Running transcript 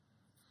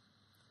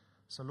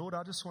So, Lord,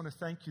 I just want to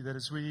thank you that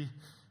as we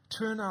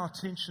turn our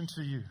attention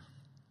to you,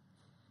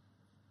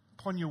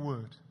 upon your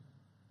word,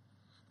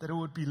 that it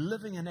would be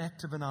living and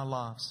active in our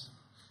lives.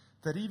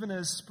 That even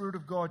as Spirit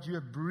of God, you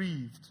have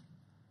breathed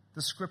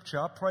the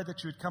Scripture. I pray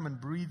that you would come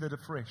and breathe it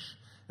afresh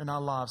in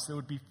our lives. There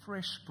would be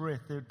fresh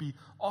breath. There would be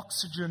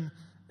oxygen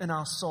in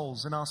our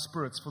souls, in our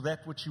spirits, for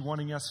that which you're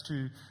wanting us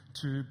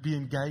to be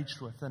engaged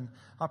with. And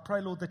I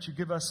pray, Lord, that you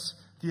give us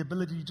the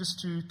ability just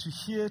to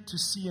hear, to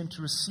see, and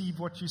to receive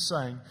what you're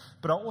saying.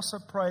 But I also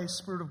pray,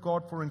 Spirit of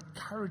God, for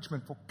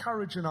encouragement, for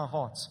courage in our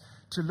hearts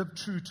to live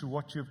true to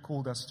what you have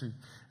called us to.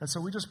 And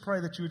so we just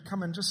pray that you would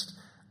come and just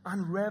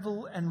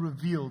unravel and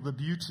reveal the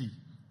beauty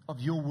of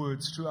your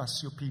words to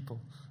us, your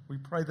people. We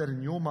pray that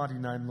in your mighty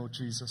name, Lord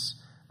Jesus.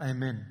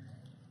 Amen.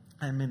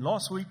 Amen.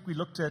 Last week we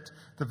looked at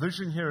the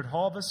vision here at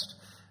Harvest,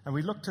 and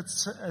we looked at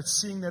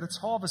seeing that it's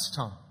harvest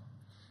time.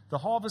 The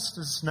harvest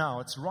is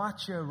now. It's right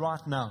here,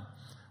 right now.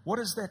 What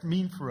does that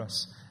mean for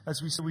us?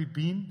 As we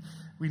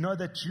know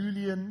that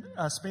Julian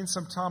spent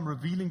some time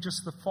revealing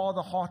just the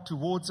Father heart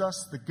towards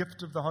us, the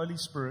gift of the Holy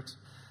Spirit.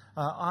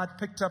 I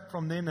picked up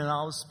from then, and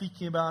I was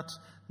speaking about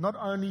not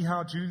only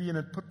how Julian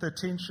had put the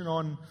attention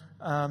on,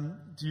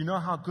 do you know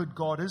how good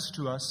God is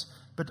to us,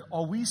 but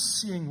are we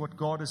seeing what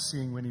God is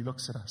seeing when he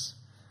looks at us?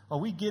 Are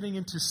we getting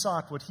into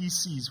sight what he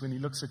sees when he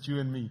looks at you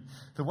and me?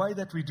 The way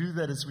that we do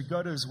that is we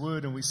go to his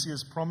word and we see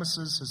his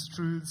promises, his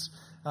truths,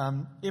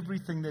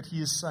 everything that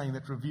he is saying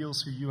that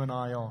reveals who you and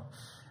I are.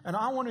 And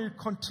I want to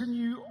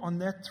continue on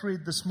that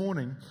thread this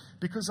morning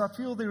because I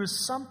feel there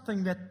is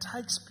something that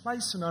takes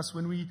place in us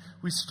when we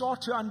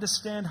start to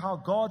understand how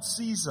God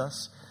sees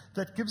us,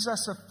 that gives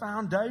us a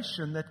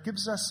foundation, that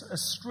gives us a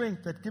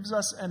strength, that gives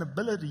us an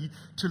ability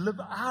to live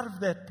out of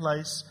that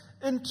place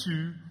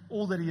into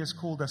all that he has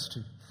called us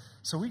to.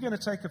 So we're going to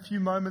take a few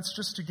moments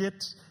just to get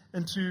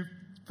into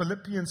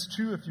Philippians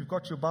 2. If you've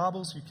got your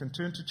Bibles, you can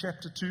turn to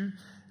chapter 2.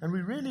 And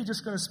we're really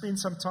just going to spend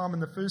some time in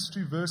the first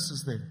two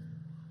verses there.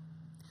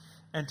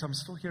 And I'm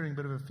still hearing a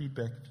bit of a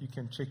feedback, if you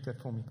can check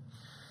that for me.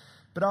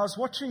 But I was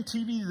watching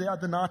TV the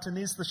other night, and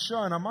there's the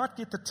show, and I might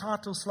get the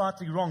title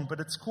slightly wrong, but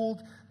it's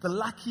called The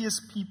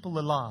Luckiest People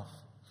Alive.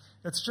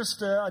 It's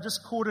just, I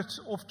just caught it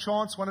off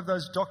chance, one of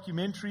those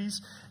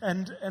documentaries,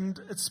 and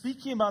it's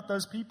speaking about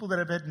those people that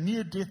have had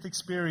near-death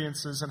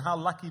experiences and how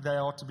lucky they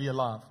are to be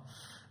alive.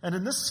 And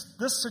in this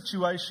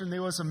situation,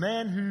 there was a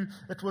man who,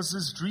 it was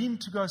his dream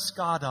to go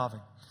skydiving.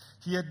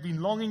 He had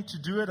been longing to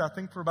do it, I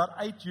think, for about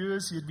 8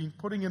 years. He had been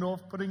putting it off.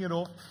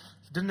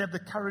 He didn't have the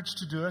courage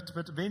to do it,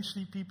 but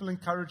eventually people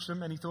encouraged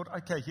him, and he thought,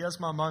 okay,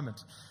 here's my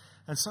moment.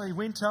 And so he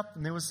went up,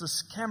 and there was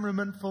this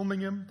cameraman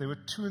filming him. There were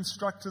 2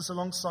 instructors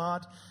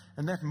alongside.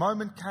 And that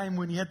moment came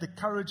when he had the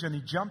courage and he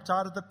jumped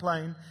out of the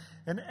plane.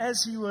 And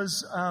as he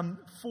was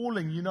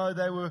falling, you know,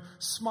 they were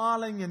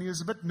smiling and he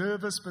was a bit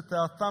nervous, but they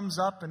were thumbs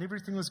up and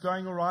everything was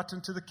going all right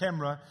into the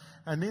camera.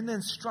 And then the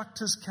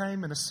instructors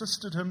came and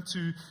assisted him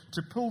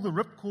to pull the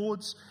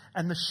ripcords,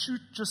 and the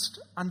chute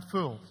just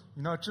unfurled.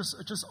 You know, it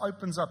just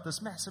opens up,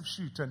 this massive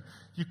chute. And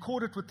you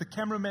caught it with the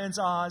cameraman's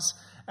eyes.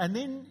 And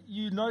then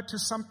you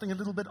noticed something a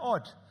little bit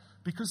odd,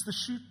 because the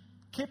chute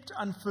kept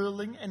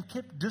unfurling and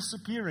kept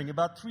disappearing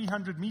about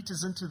 300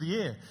 meters into the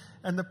air.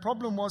 And the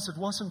problem was it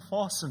wasn't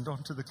fastened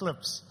onto the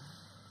cliffs.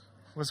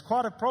 It was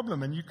quite a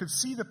problem, and you could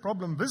see the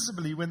problem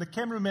visibly when the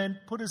cameraman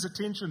put his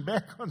attention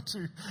back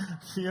onto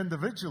the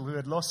individual who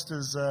had lost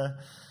his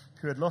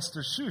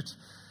chute.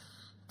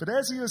 But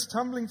as he was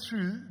tumbling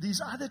through, these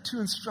other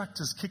 2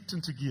 instructors kicked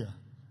into gear.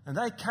 And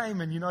they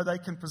came, and, you know, they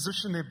can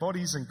position their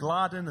bodies and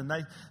glide in, and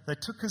they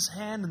took his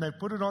hand and they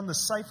put it on the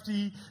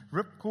safety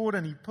ripcord,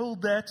 and he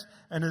pulled that,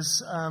 and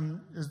as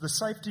the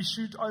safety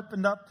chute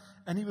opened up,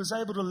 and he was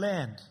able to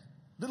land.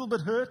 A little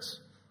bit hurt,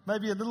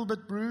 maybe a little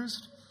bit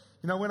bruised.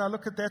 You know, when I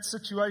look at that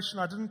situation,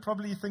 I didn't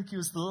probably think he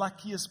was the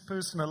luckiest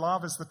person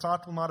alive, as the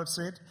title might have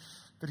said,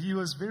 but he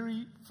was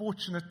very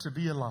fortunate to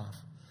be alive.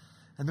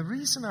 And the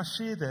reason I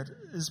share that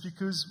is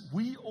because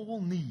we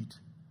all need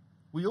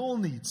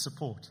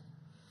support.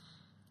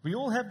 We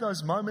all have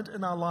those moments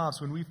in our lives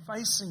when we're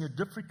facing a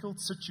difficult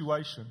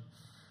situation,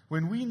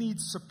 when we need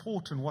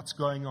support in what's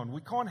going on.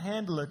 We can't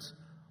handle it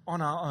on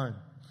our own.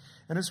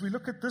 And as we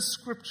look at this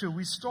scripture,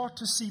 we start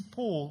to see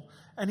Paul,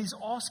 and he's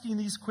asking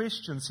these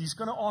questions. He's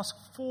going to ask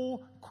 4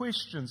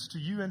 questions to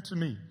you and to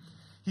me.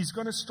 He's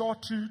going to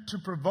start to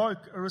provoke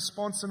a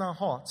response in our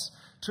hearts,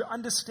 to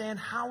understand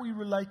how we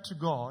relate to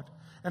God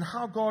and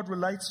how God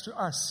relates to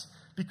us,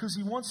 because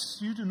he wants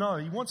you to know,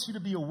 he wants you to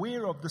be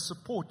aware of the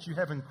support you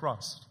have in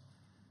Christ.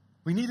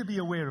 We need to be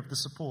aware of the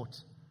support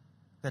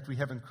that we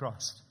have in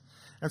Christ.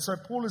 And so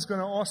Paul is going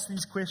to ask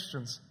these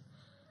questions.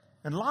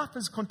 And life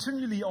is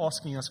continually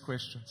asking us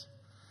questions.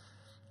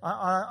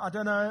 I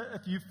don't know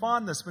if you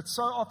find this, but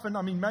so often,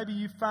 I mean, maybe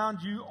you found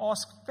you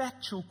ask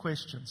factual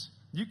questions.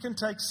 You can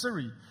take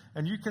Siri,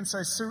 and you can say,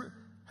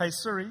 hey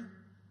Siri.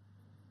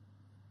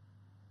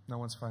 No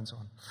one's phone's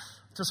on.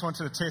 Just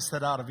wanted to test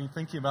that out. I've been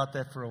thinking about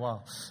that for a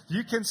while.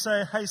 You can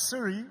say, hey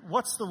Siri,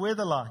 what's the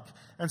weather like?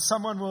 And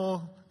someone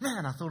will,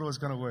 man, I thought it was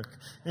going to work.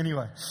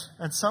 Anyway,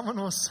 and someone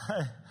will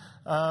say,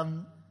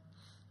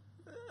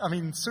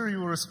 Siri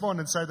will respond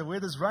and say, the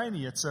weather's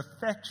rainy. It's a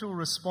factual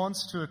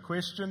response to a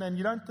question, and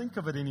you don't think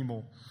of it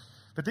anymore.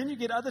 But then you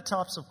get other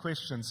types of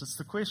questions. It's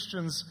the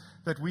questions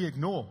that we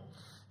ignore.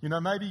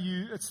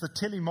 Maybe it's the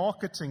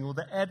telemarketing or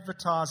the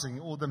advertising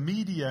or the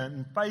media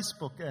and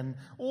Facebook and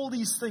all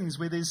these things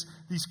where there's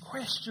these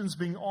questions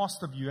being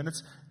asked of you, and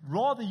it's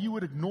rather you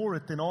would ignore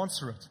it than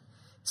answer it.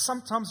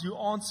 Sometimes you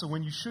answer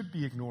when you should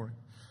be ignoring.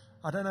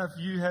 I don't know if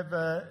you have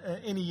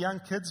any young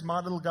kids. My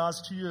little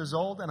guy's 2 years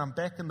old, and I'm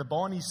back in the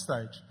Barney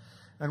stage.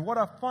 And what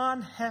I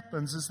find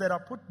happens is that I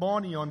put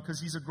Barney on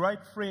because he's a great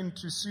friend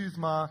to soothe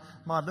my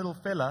little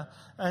fella.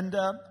 And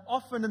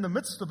often in the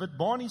midst of it,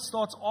 Barney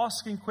starts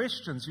asking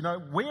questions.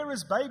 Where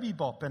is Baby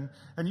Bop? And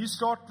you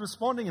start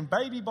responding, and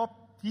Baby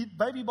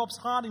Bop's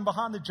hiding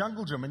behind the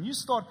jungle gym. And you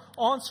start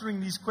answering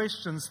these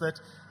questions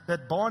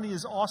that Barney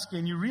is asking.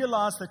 And you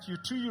realize that your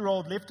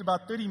 2-year-old left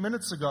about 30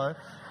 minutes ago,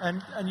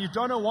 and you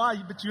don't know why,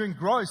 but you're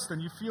engrossed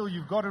and you feel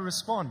you've got to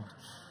respond.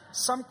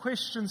 Some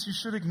questions you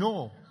should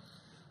ignore.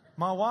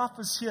 My wife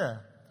is here,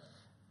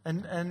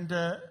 and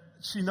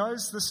she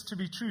knows this to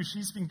be true.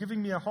 She's been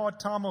giving me a hard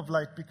time of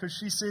late because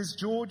she says,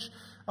 George,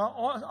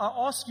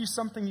 I ask you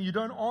something and you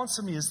don't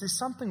answer me. Is there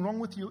something wrong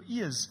with your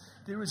ears?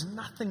 There is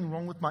nothing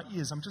wrong with my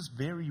ears. I'm just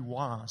very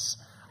wise.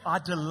 I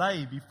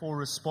delay before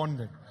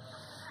responding.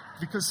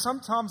 Because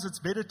sometimes it's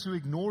better to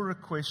ignore a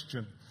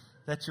question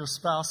that your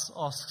spouse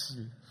asks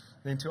you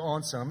than to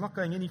answer. I'm not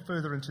going any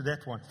further into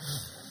that one.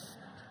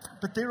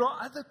 But there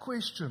are other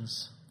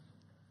questions.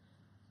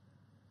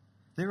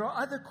 There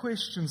are other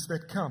questions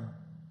that come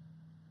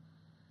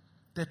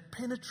that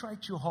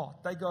penetrate your heart.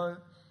 They go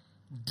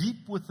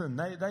deep within.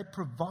 They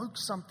provoke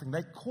something.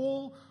 They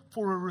call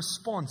for a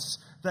response.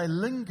 They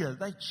linger.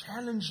 They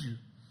challenge you.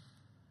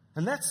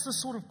 And that's the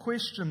sort of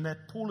question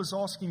that Paul is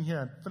asking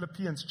here in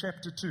Philippians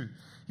chapter 2.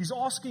 He's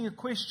asking a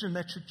question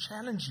that should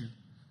challenge you.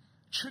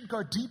 It should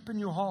go deep in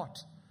your heart.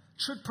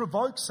 It should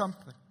provoke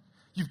something.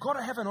 You've got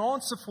to have an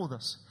answer for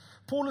this.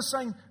 Paul is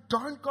saying,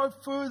 don't go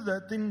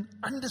further than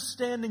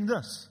understanding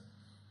this.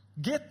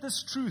 Get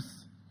this truth.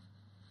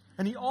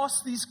 And he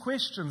asks these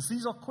questions.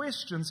 These are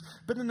questions,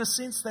 but in a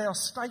sense they are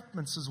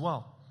statements as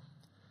well.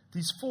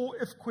 These 4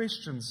 if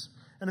questions.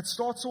 And it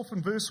starts off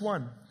in verse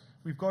 1.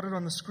 We've got it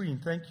on the screen.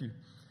 Thank you.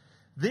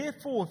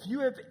 Therefore, if you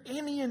have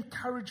any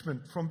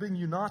encouragement from being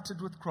united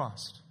with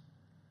Christ,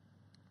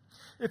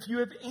 if you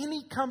have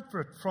any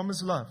comfort from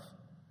His love,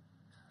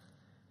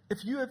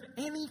 if you have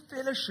any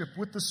fellowship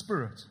with the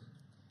Spirit,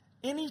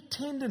 any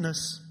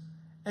tenderness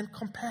and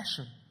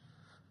compassion.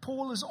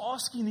 Paul is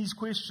asking these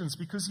questions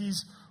because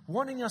he's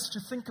wanting us to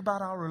think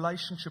about our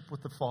relationship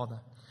with the Father.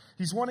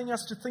 He's wanting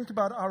us to think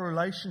about our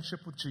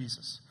relationship with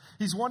Jesus.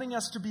 He's wanting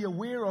us to be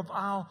aware of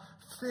our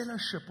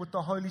fellowship with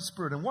the Holy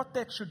Spirit and what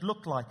that should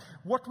look like,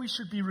 what we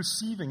should be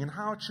receiving and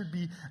how it should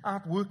be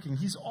outworking.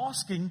 He's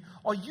asking,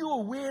 are you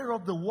aware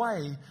of the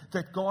way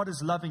that God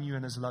is loving you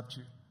and has loved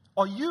you?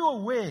 Are you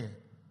aware?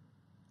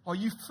 Are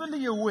you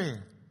fully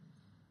aware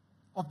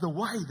of the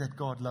way that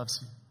God loves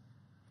you?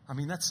 I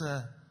mean, that's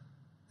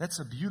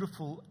a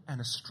beautiful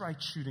and a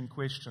straight shooting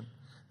question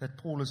that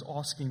Paul is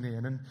asking there.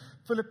 And in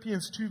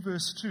Philippians 2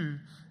 verse 2,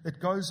 it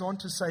goes on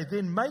to say,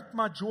 then make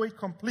my joy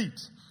complete.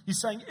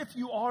 He's saying, if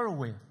you are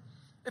aware,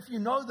 if you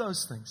know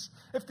those things,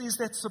 if there's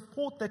that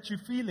support that you're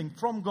feeling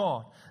from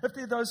God, if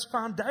there are those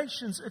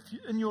foundations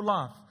in your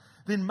life,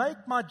 then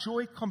make my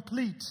joy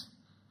complete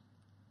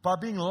by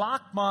being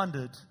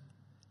like-minded,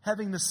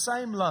 having the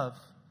same love,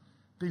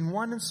 being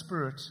one in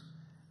spirit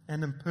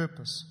and in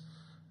purpose.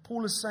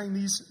 Paul is saying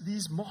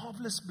these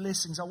marvelous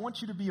blessings, I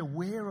want you to be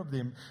aware of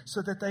them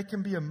so that they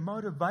can be a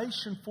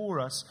motivation for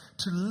us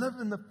to live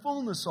in the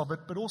fullness of it,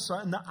 but also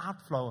in the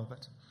outflow of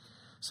it.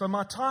 So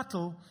my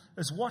title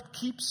is What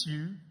Keeps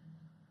You,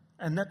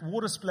 and that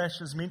water splash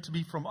is meant to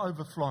be from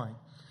overflowing.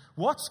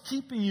 What's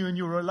keeping you in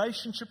your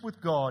relationship with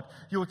God,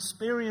 your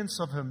experience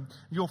of Him,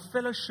 your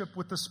fellowship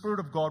with the Spirit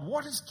of God?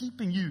 What is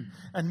keeping you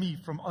and me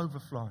from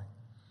overflowing?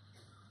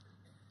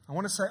 I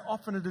want to say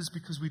often it is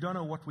because we don't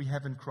know what we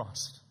have in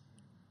Christ.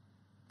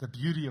 The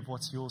beauty of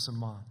what's yours and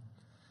mine.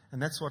 And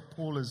that's what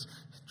Paul is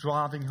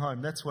driving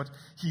home. That's what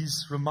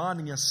he's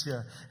reminding us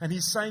here. And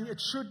he's saying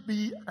it should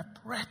be a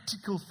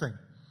practical thing.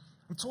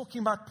 I'm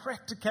talking about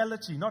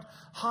practicality, not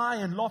high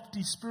and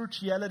lofty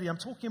spirituality. I'm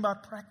talking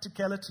about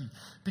practicality.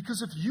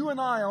 Because if you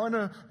and I are in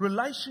a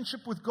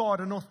relationship with God,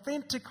 an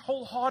authentic,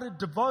 wholehearted,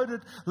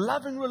 devoted,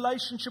 loving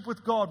relationship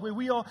with God, where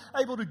we are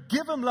able to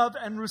give Him love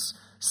and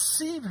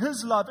receive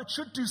His love, it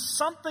should do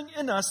something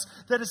in us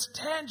that is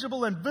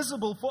tangible and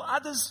visible for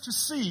others to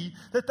see,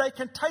 that they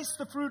can taste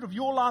the fruit of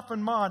your life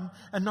and mine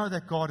and know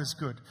that God is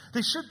good.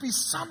 There should be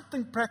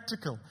something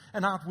practical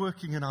and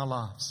outworking in our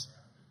lives.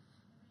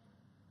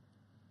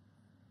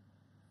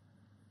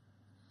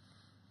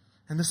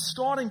 And the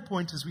starting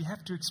point is we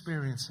have to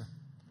experience it.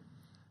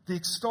 The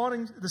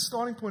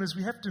starting point is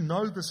we have to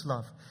know this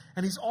love.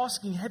 And he's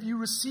asking, have you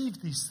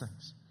received these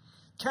things?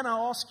 Can I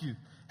ask you,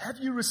 have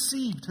you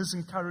received His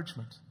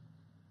encouragement?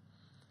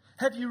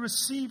 Have you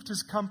received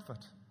His comfort?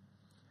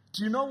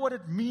 Do you know what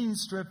it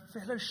means to have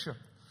fellowship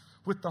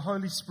with the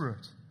Holy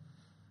Spirit?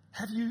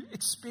 Have you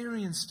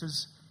experienced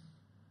His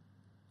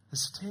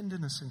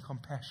tenderness and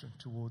compassion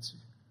towards you?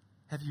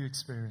 Have you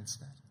experienced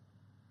that?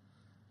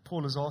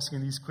 Paul is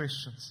asking these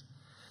questions.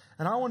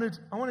 And I want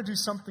to do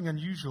something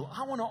unusual.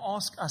 I want to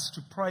ask us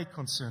to pray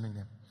concerning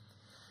them.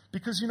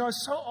 Because,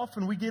 so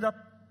often we get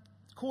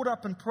caught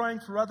up in praying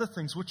for other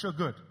things, which are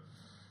good.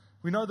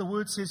 We know the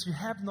word says, you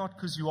have not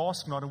because you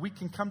ask not, and we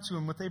can come to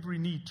Him with every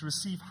need to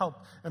receive help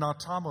in our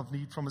time of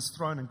need from His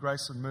throne and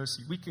grace and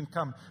mercy. We can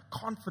come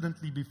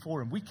confidently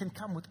before Him. We can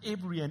come with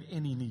every and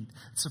any need.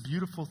 It's a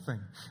beautiful thing.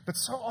 But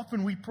so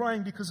often we're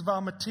praying because of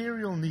our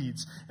material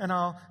needs and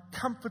our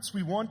comforts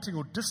we're wanting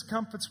or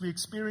discomforts we're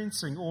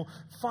experiencing or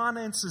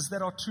finances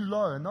that are too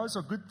low. And those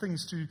are good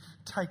things to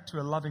take to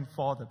a loving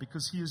Father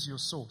because He is your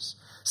source.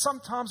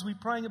 Sometimes we're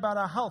praying about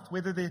our health,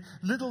 whether they're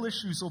little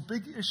issues or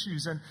big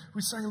issues, and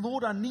we're saying,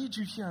 Lord, I need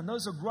you here. And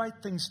those are great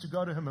things to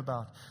go to Him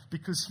about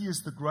because He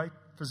is the great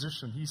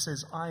physician. He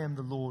says, I am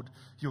the Lord,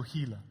 your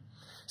healer.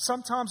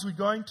 Sometimes we're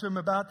going to Him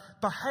about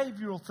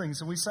behavioral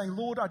things and we're saying,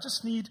 Lord, I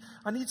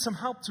need some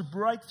help to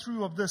break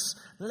through of this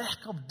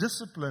lack of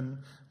discipline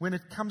when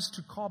it comes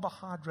to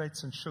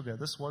carbohydrates and sugar.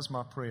 This was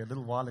my prayer a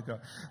little while ago.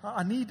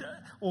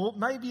 Or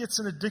maybe it's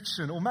an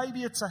addiction, or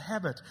maybe it's a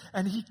habit,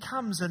 and He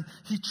comes and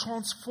He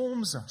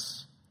transforms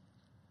us.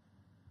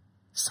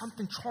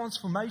 Something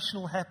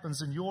transformational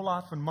happens in your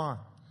life and mine.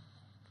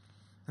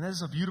 And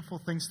those are beautiful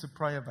things to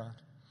pray about.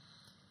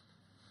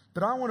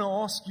 But I want to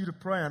ask you to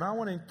pray, and I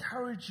want to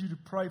encourage you to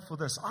pray for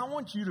this. I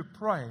want you to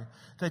pray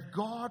that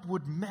God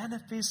would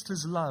manifest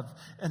His love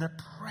in a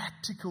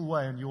practical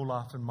way in your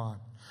life and mine.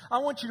 I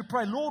want you to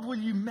pray, Lord, will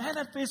you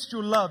manifest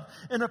your love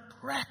in a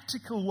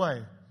practical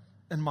way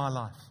in my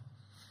life?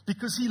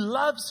 Because He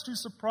loves to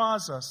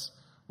surprise us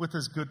with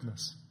His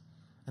goodness.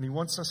 And He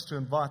wants us to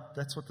invite,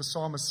 that's what the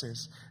psalmist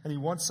says, and He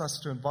wants us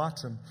to invite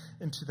Him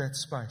into that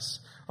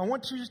space. I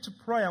want you to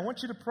pray. I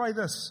want you to pray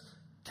this.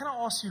 Can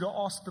I ask you to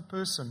ask the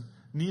person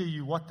near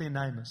you what their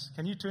name is?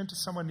 Can you turn to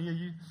someone near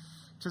you?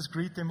 Just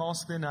greet them,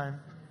 ask their name.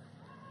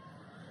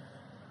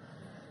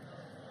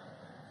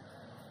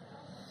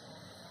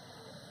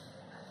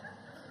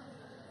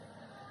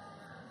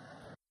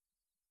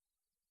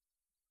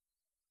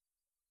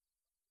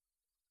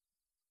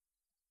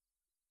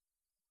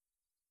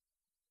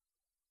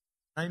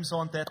 Names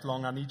aren't that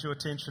long. I need your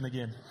attention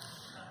again.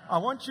 I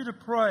want you to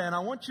pray, and I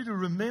want you to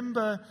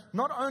remember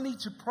not only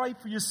to pray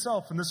for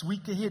yourself in this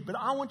week ahead, but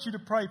I want you to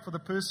pray for the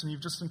person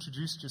you've just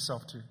introduced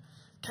yourself to.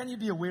 Can you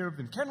be aware of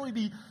them? Can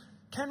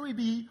we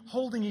be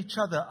holding each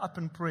other up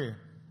in prayer?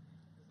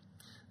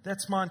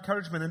 That's my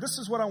encouragement, and this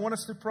is what I want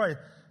us to pray.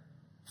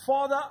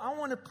 Father, I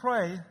want to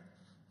pray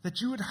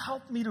that you would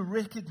help me to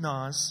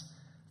recognize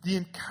the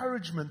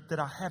encouragement that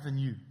I have in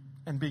you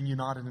and being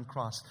united in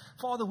Christ.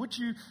 Father, would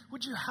you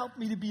help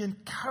me to be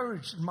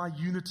encouraged in my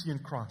unity in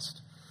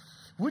Christ?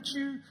 Would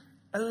you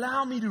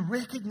allow me to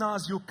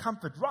recognize your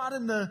comfort right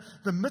in the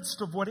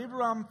midst of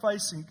whatever I'm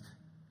facing?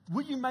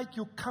 Will you make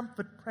your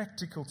comfort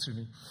practical to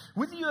me?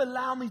 Will you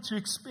allow me to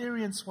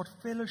experience what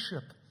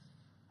fellowship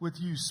with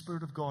you,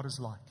 Spirit of God, is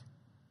like?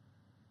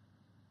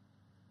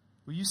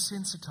 Will you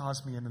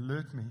sensitize me and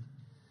alert me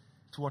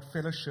to what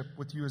fellowship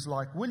with you is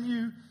like? Will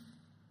you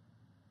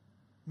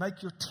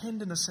make your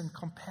tenderness and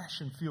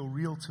compassion feel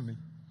real to me?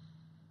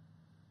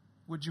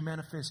 Would you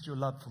manifest your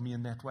love for me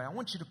in that way? I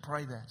want you to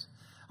pray that.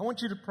 I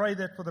want you to pray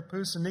that for the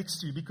person next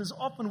to you, because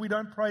often we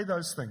don't pray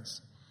those things.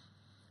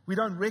 We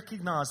don't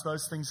recognize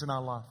those things in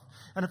our life.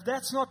 And if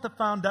that's not the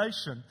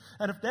foundation,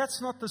 and if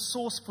that's not the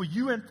source for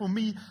you and for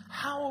me,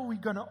 how are we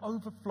going to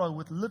overflow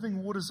with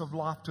living waters of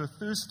life to a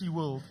thirsty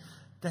world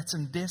that's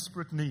in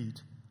desperate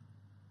need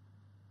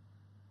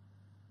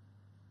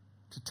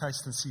to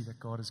taste and see that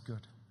God is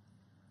good?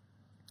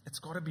 It's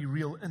got to be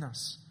real in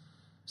us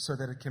so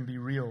that it can be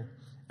real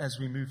as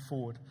we move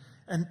forward.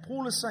 And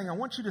Paul is saying, I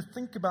want you to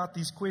think about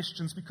these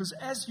questions, because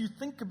as you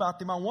think about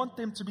them, I want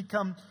them to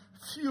become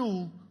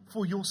fuel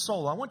for your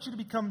soul. I want you to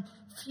become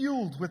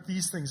fueled with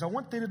these things. I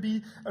want there to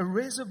be a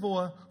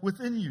reservoir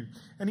within you.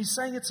 And he's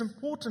saying it's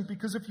important,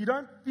 because if you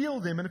don't feel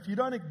them and if you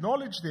don't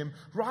acknowledge them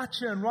right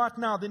here and right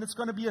now, then it's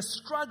going to be a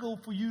struggle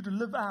for you to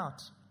live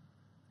out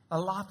a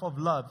life of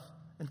love,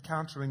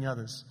 encountering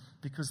others,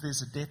 because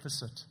there's a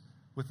deficit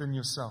within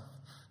yourself.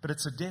 But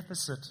it's a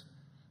deficit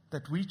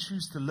that we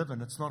choose to live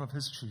in. It's not of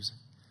His choosing.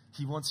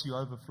 He wants you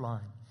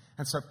overflowing.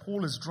 And so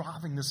Paul is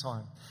driving this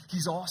home.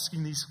 He's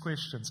asking these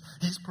questions.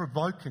 He's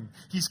provoking.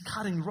 He's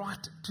cutting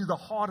right to the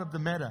heart of the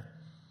matter.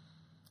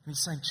 And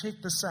he's saying, check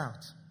this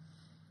out.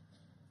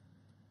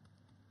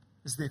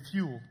 Is there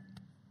fuel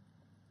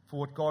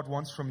for what God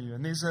wants from you?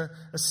 And there's a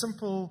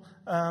simple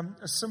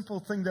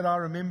thing that I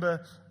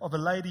remember of a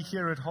lady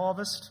here at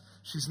Harvest.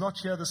 She's not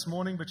here this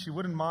morning, but she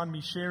wouldn't mind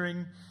me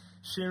sharing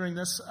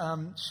this.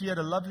 She had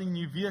a lovely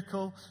new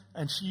vehicle,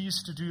 and she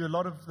used to do a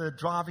lot of the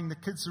driving the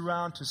kids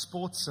around to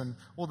sports and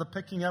all the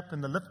picking up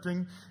and the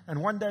lifting.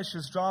 And one day she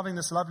was driving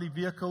this lovely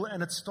vehicle,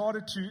 and it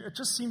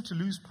just seemed to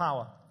lose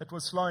power. It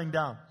was slowing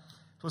down.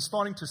 It was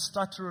starting to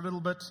stutter a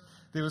little bit.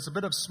 There was a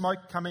bit of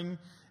smoke coming,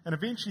 and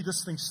eventually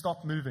this thing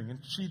stopped moving, and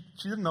she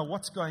didn't know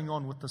what's going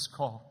on with this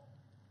car.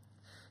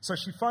 So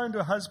she phoned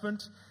her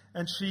husband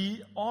and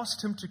she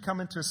asked him to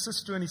come in to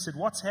assist her. And he said,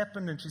 what's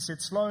happened? And she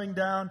said, slowing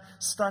down,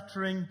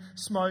 stuttering,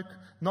 smoke,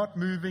 not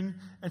moving.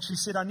 And she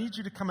said, I need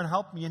you to come and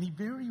help me. And he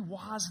very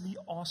wisely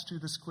asked her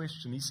this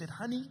question. He said,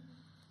 honey,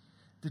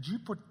 did you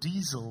put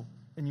diesel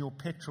in your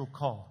petrol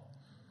car?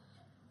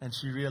 And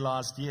she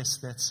realized, yes,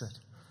 that's it.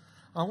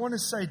 I want to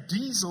say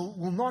diesel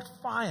will not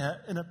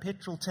fire in a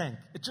petrol tank.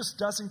 It just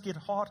doesn't get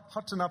hot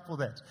enough for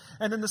that.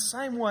 And in the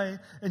same way,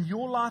 in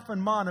your life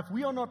and mine, if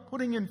we are not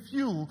putting in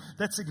fuel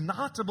that's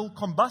ignitable,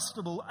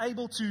 combustible,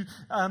 able to,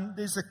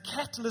 there's a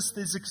catalyst,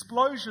 there's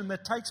explosion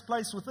that takes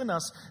place within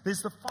us.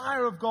 There's the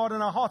fire of God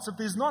in our hearts. If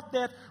there's not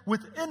that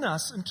within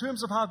us in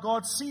terms of how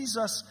God sees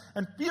us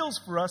and feels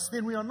for us,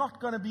 then we are not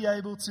going to be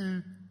able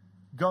to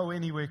go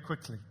anywhere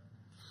quickly.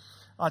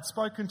 I'd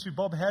spoken to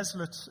Bob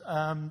Hazlitt,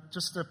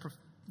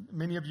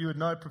 many of you would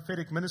know,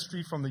 prophetic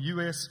ministry from the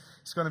US.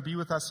 He's going to be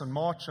with us in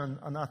March,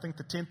 and I think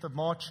the 10th of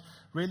March.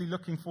 Really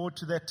looking forward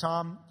to that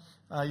time.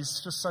 He's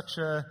just such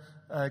a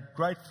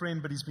great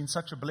friend, but he's been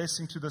such a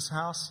blessing to this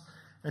house.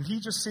 And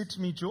he just said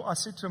to me, I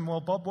said to him,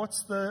 well, Bob,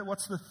 what's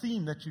the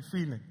theme that you're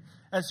feeling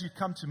as you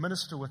come to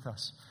minister with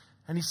us?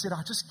 And he said,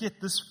 I just get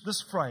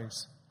this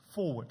phrase,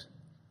 forward.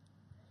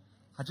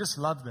 I just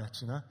love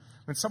that, you know.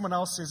 When someone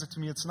else says it to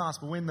me, it's nice.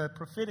 But when the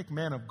prophetic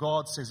man of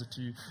God says it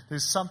to you,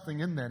 there's something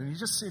in that. And he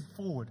just said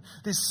forward.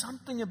 There's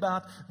something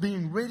about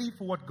being ready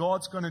for what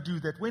God's going to do.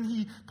 That when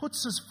he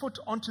puts his foot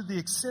onto the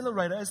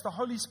accelerator, as the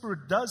Holy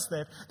Spirit does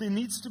that, there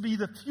needs to be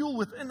the fuel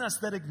within us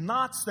that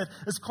ignites, that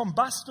is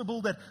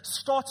combustible, that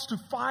starts to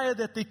fire,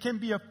 that there can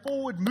be a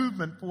forward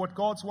movement for what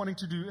God's wanting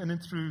to do in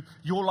and through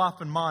your life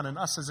and mine and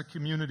us as a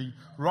community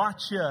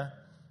right here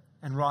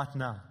and right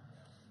now.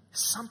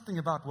 There's something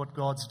about what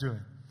God's doing.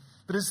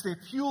 But is there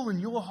fuel in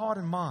your heart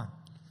and mind?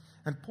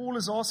 And Paul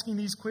is asking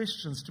these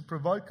questions to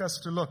provoke us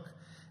to look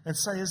and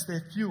say, is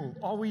there fuel?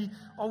 Are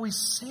we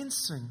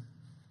sensing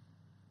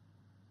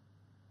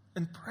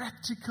in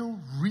practical,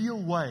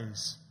 real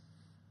ways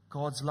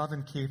God's love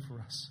and care for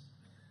us?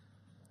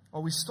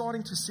 Are we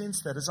starting to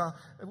sense that?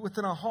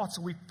 Within our hearts,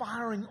 are we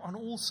firing on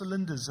all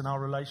cylinders in our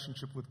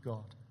relationship with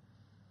God?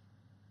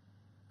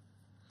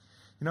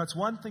 You know, it's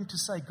one thing to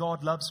say,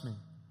 God loves me.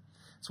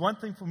 It's one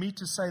thing for me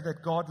to say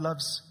that God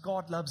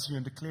loves you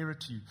and declare it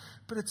to you.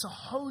 But it's a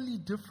wholly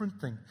different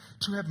thing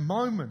to have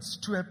moments,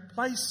 to have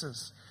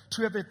places,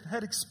 to have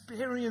had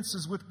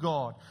experiences with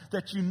God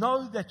that you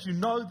know,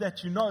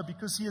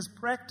 because He has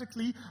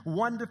practically,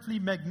 wonderfully,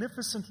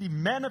 magnificently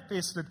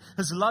manifested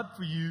His love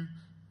for you,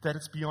 that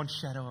it's beyond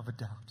shadow of a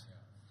doubt.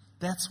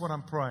 That's what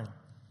I'm praying,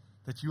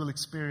 that you'll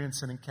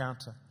experience and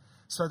encounter.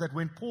 So that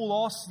when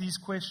Paul asks these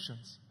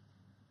questions,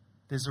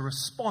 there's a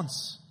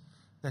response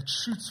that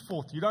shoots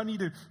forth. You don't need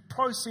to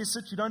process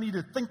it. You don't need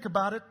to think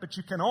about it, but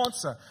you can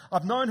answer.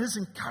 I've known His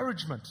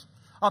encouragement.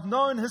 I've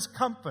known His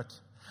comfort.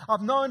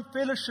 I've known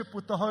fellowship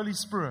with the Holy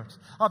Spirit.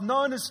 I've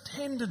known His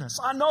tenderness.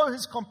 I know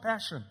His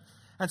compassion.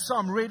 And so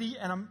I'm ready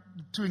and I'm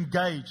to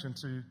engage and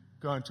to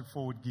go into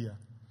forward gear.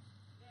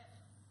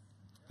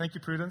 Thank you,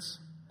 Prudence.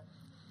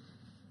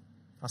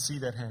 I see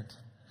that hand.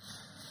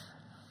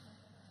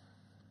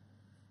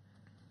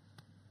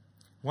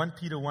 1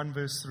 Peter 1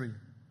 verse 3.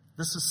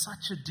 This is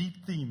such a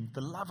deep theme,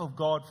 the love of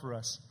God for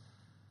us,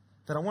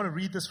 that I want to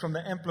read this from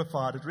the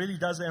Amplified. It really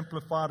does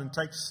amplify it and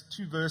takes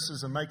 2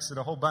 verses and makes it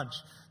a whole bunch.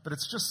 But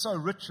it's just so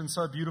rich and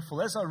so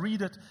beautiful. As I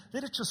read it,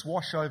 let it just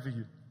wash over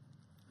you. It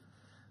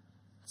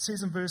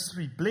says in verse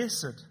 3,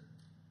 Blessed,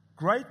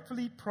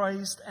 gratefully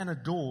praised and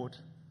adored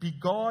be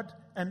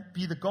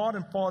the God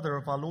and Father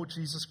of our Lord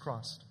Jesus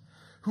Christ,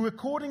 who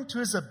according to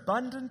His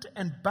abundant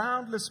and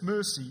boundless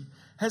mercy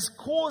has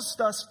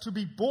caused us to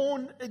be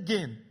born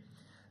again.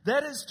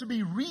 That is, to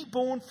be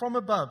reborn from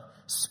above,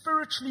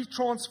 spiritually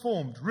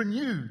transformed,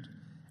 renewed,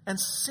 and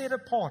set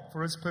apart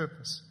for His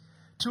purpose,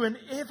 to an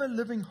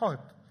ever-living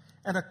hope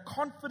and a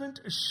confident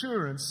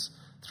assurance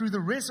through the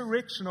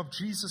resurrection of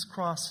Jesus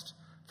Christ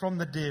from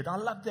the dead. I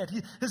love that.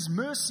 His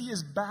mercy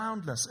is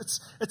boundless.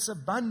 It's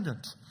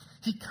abundant.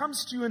 He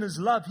comes to you in His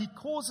love. He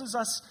causes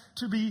us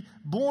to be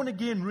born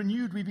again,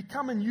 renewed. We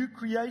become a new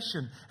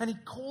creation, and He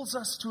calls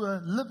us to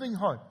a living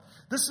hope.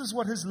 This is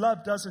what His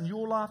love does in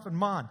your life and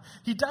mine.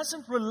 He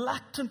doesn't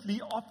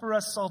reluctantly offer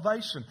us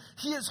salvation.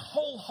 He is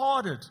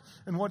wholehearted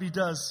in what He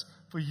does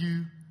for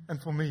you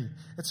and for me.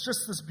 It's just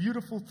this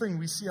beautiful thing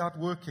we see out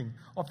working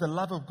of the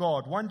love of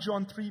God. 1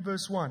 John 3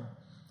 verse 1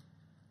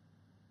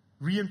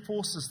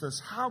 reinforces this.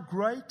 How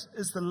great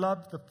is the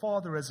love the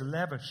Father has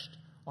lavished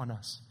on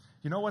us.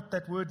 You know what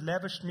that word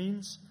lavished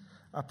means?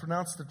 I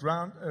pronounced it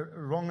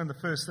wrong in the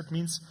first. It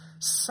means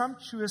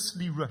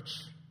sumptuously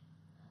rich,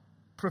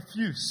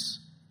 profuse,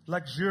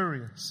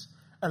 luxurious,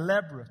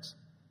 elaborate,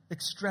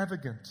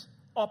 extravagant,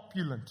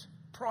 opulent,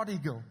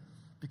 prodigal,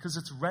 because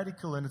it's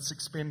radical in its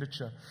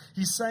expenditure.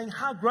 He's saying,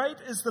 how great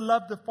is the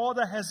love the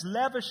Father has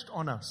lavished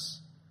on us,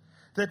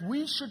 that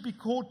we should be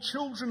called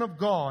children of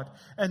God,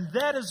 and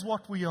that is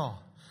what we are.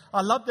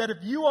 I love that if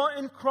you are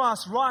in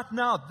Christ right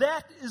now,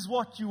 that is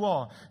what you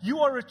are. You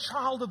are a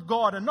child of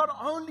God. And not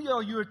only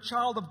are you a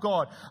child of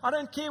God, I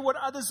don't care what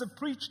others have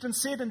preached and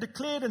said and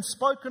declared and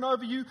spoken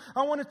over you.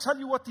 I want to tell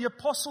you what the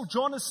Apostle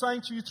John is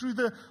saying to you through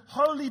the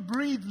holy,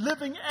 breathed,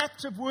 living,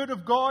 active Word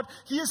of God.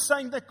 He is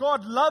saying that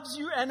God loves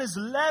you and is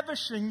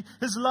lavishing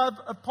His love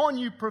upon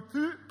you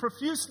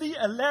profusely,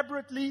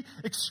 elaborately,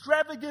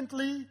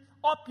 extravagantly,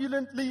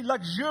 opulently,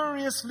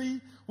 luxuriously,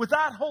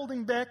 without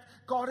holding back.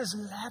 God is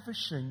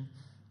lavishing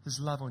His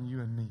love on you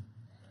and me.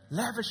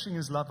 Lavishing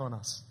His love on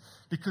us.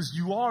 Because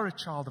you are a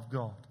child of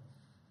God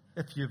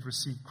if you have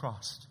received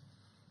Christ.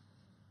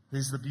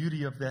 There's the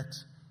beauty of that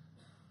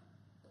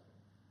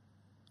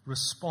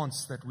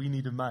response that we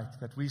need to make.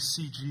 That we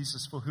see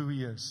Jesus for who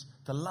He is.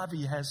 The love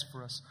He has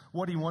for us.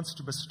 What He wants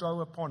to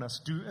bestow upon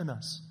us, do in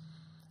us.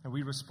 And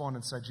we respond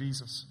and say,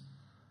 Jesus,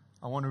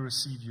 I want to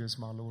receive You as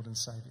my Lord and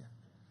Savior.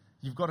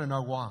 You've got to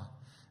know why.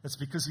 It's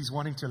because He's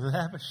wanting to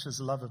lavish His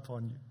love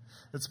upon you.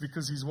 It's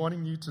because He's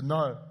wanting you to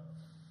know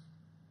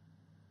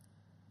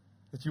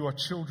that you are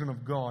children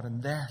of God,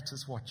 and that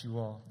is what you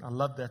are. I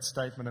love that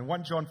statement. In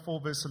 1 John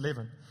 4 verse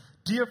 11,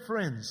 dear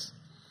friends,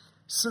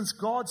 since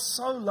God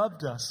so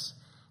loved us,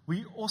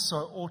 we also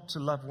ought to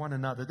love one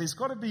another. There's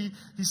got to be,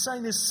 he's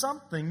saying there's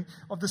something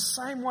of the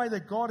same way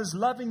that God is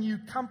loving you,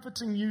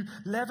 comforting you,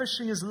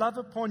 lavishing His love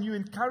upon you,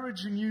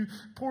 encouraging you,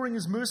 pouring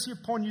His mercy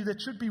upon you,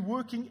 that should be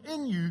working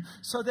in you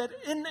so that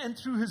in and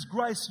through His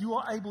grace you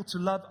are able to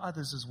love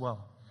others as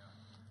well.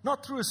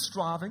 Not through a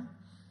striving,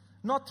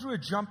 not through a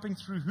jumping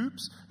through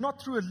hoops,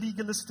 not through a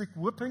legalistic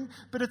whipping,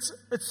 but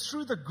it's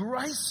through the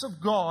grace of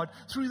God,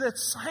 through that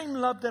same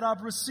love that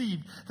I've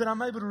received, that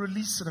I'm able to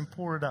release it and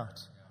pour it out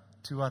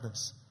to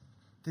others.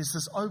 There's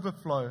this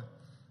overflow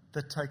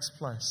that takes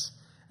place.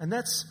 And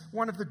that's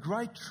one of the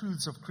great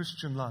truths of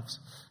Christian love.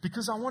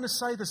 Because I want to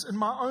say this, in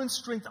my own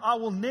strength, I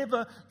will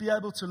never be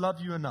able to love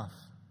you enough,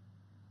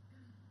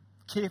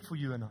 care for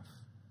you enough,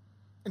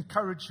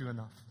 encourage you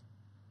enough,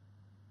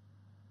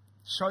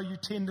 show you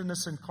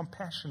tenderness and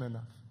compassion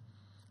enough,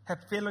 have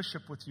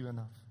fellowship with you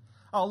enough.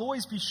 I'll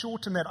always be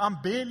short in that.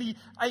 I'm barely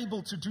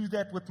able to do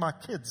that with my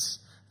kids.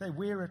 They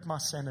wear at my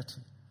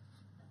sanity,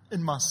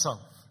 in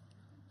myself.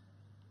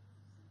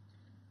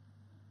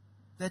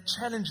 That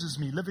challenges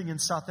me living in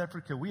South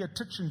Africa. We had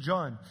Titch and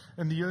Joan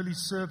in the early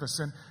service.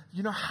 And,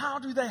 you know, how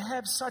do they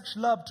have such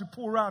love to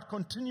pour out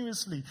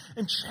continuously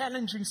in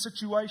challenging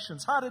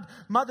situations? How did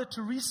Mother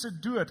Teresa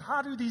do it?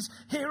 How do these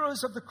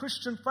heroes of the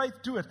Christian faith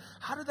do it?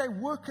 How do they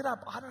work it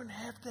up? I don't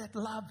have that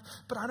love,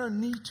 but I don't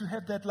need to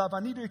have that love.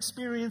 I need to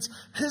experience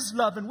His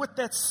love. And with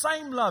that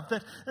same love,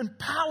 that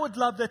empowered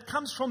love that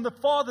comes from the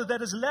Father,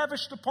 that is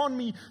lavished upon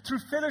me through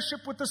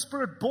fellowship with the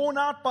Spirit, born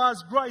out by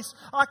His grace,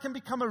 I can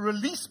become a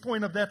release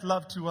point of that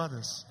love to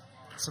others.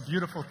 It's a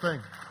beautiful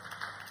thing.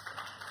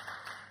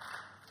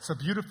 It's a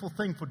beautiful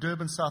thing for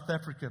Durban, South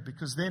Africa,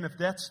 because then if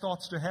that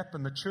starts to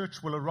happen, the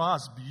church will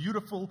arise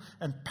beautiful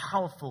and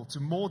powerful to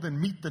more than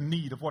meet the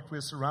need of what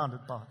we're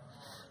surrounded by.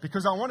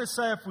 Because I want to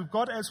say, if we've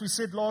got, as we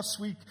said last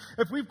week,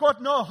 if we've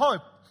got no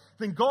hope,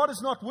 then God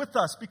is not with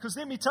us, because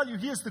let me tell you,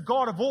 He is the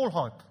God of all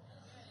hope.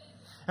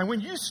 And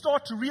when you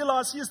start to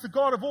realize He is the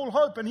God of all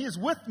hope and He is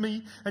with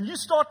me, and you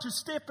start to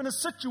step in a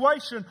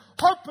situation,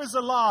 hope is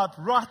alive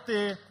right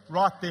there,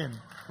 right then,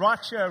 right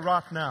here,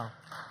 right now.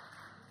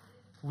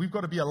 We've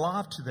got to be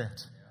alive to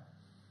that.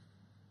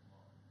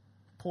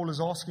 Paul is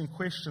asking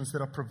questions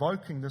that are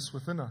provoking this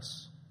within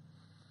us.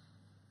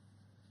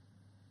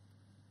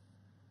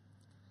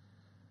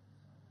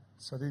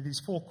 So there are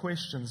these 4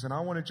 questions, and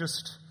I want to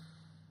just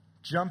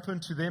jump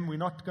into them. We're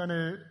not going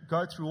to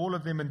go through all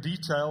of them in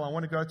detail. I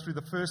want to go through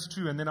the first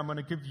 2, and then I'm going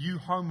to give you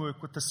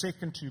homework with the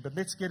second 2. But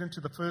let's get into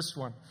the first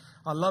one.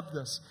 I love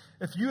this.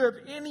 If you have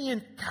any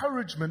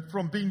encouragement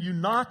from being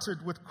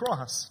united with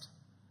Christ,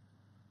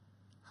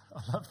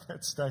 I love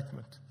that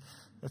statement.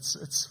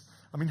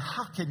 I mean,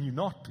 how can you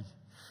not be?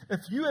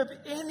 If you have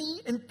any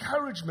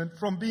encouragement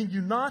from being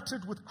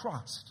united with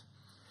Christ.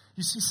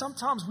 You see,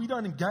 sometimes we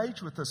don't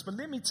engage with this, but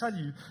let me tell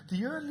you,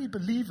 the early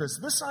believers,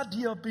 this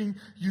idea of being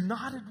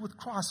united with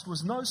Christ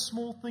was no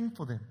small thing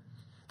for them.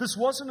 This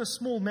wasn't a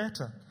small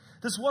matter.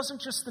 This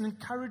wasn't just an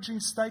encouraging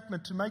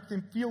statement to make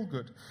them feel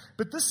good.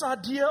 But this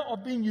idea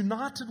of being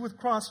united with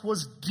Christ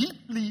was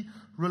deeply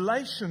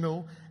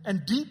relational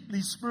and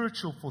deeply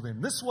spiritual for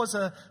them. This was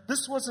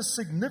a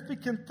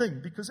significant thing,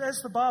 because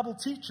as the Bible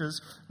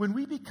teaches, when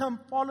we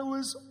become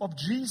followers of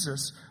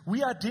Jesus,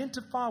 we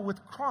identify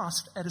with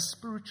Christ at a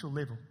spiritual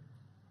level.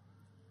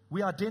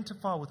 We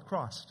identify with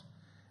Christ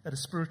at a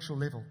spiritual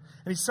level.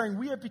 And He's saying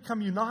we have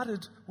become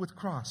united with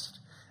Christ.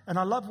 And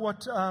I love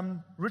what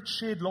Rich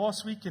shared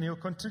last week, and he'll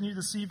continue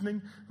this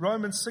evening.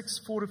 Romans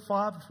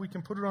 6:4-5, if we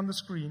can put it on the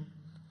screen.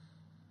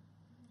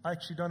 I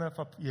actually don't know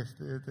if yes,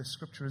 the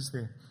scripture is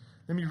there.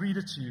 Let me read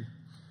it to you.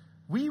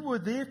 We were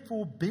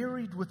therefore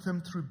buried with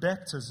Him through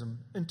baptism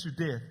into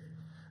death,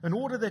 in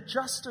order that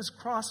just as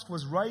Christ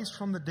was raised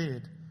from the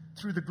dead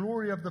through the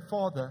glory of the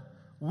Father,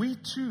 we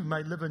too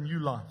may live a new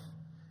life.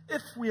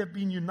 If we have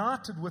been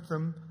united with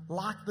Him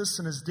like this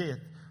in His death,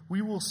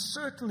 we will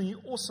certainly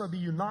also be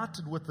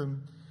united with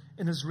him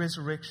in his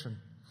resurrection.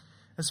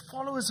 As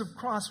followers of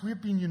Christ,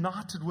 we've been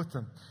united with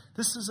him.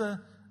 This is a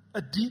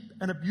deep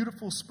and a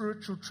beautiful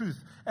spiritual truth.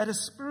 At a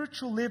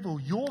spiritual level,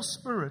 your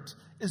spirit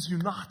is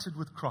united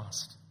with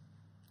Christ.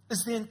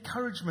 Is the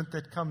encouragement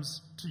that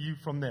comes to you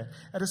from that.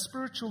 At a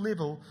spiritual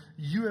level,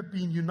 you have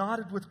been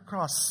united with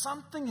Christ.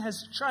 Something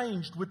has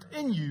changed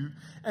within you,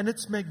 and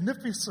it's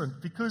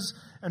magnificent because,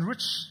 and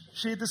Rich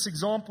shared this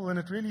example, and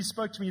it really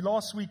spoke to me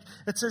last week.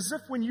 It's as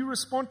if when you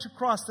respond to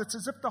Christ, it's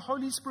as if the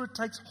Holy Spirit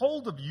takes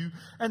hold of you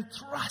and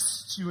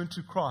thrusts you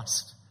into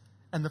Christ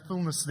and the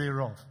fullness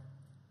thereof.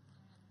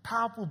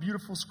 Powerful,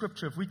 beautiful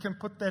scripture. If we can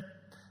put that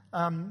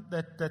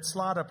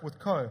slide up with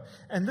co.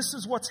 And this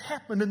is what's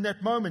happened in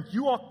that moment.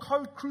 You are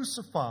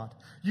co-crucified.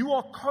 You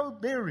are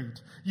co-buried.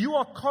 You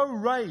are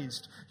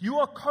co-raised. You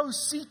are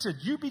co-seated.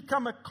 You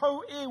become a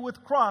co-heir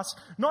with Christ,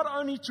 not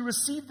only to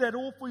receive that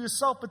all for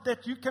yourself, but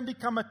that you can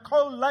become a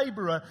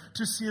co-laborer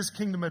to see his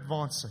kingdom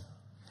advancing.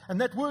 And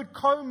that word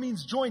co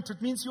means joint.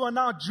 It means you are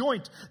now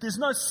joint. There's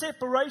no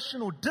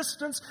separation or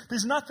distance.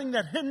 There's nothing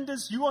that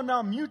hinders. You are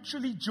now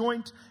mutually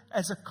joint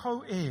as a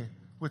co-heir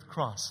with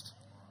Christ.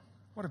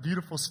 What a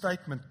beautiful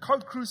statement.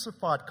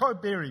 Co-crucified,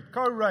 co-buried,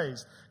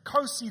 co-raised,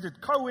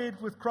 co-seated,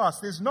 co-heired with Christ.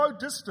 There's no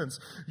distance.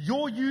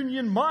 Your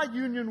union, my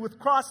union with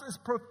Christ is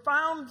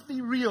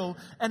profoundly real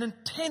and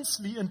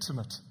intensely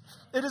intimate.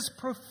 It is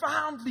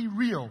profoundly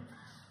real.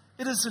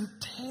 It is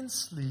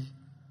intensely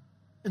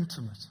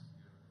intimate.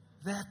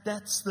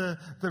 That's the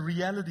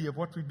reality of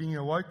what we're being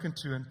awoken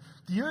to. And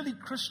the early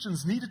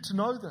Christians needed to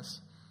know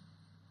this.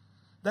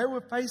 They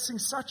were facing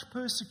such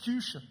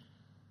persecution.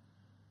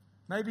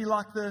 Maybe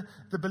like the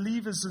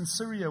believers in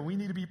Syria, we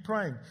need to be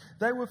praying.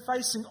 They were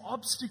facing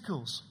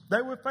obstacles.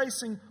 They were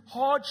facing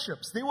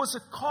hardships. There was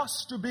a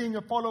cost to being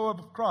a follower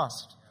of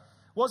Christ.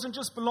 It wasn't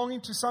just belonging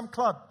to some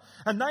club.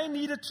 And they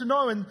needed to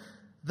know, and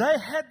they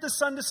had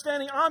this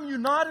understanding, I'm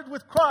united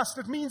with Christ.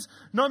 It means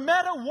no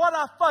matter what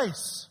I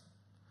face,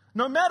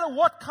 no matter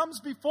what comes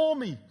before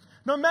me,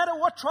 no matter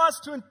what tries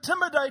to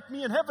intimidate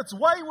me and have its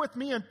way with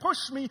me and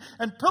push me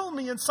and pull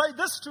me and say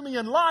this to me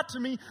and lie to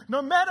me,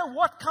 no matter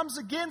what comes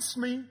against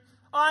me,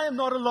 I am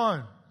not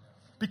alone,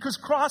 because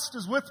Christ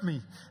is with me.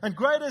 And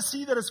greater is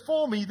he that is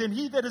for me than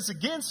he that is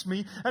against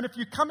me. And if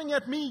you're coming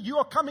at me, you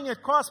are coming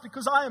at Christ,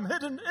 because I am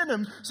hidden in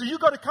him. So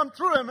you've got to come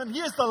through him. And he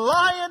is the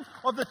Lion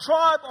of the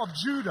tribe of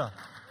Judah.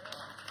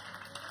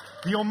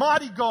 The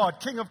Almighty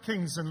God, King of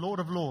kings and Lord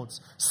of lords,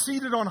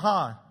 seated on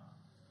high,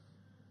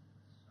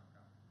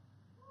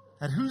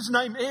 at whose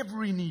name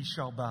every knee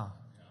shall bow.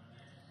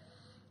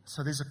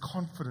 So there's a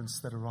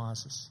confidence that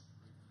arises.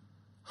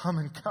 I'm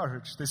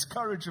encouraged. There's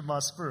courage in my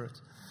spirit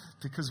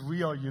because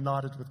we are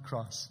united with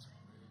Christ.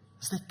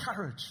 Is there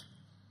courage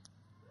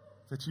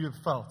that you have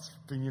felt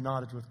being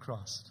united with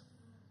Christ?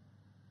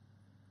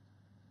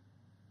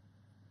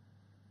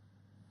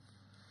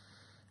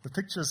 The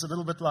picture is a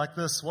little bit like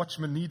this.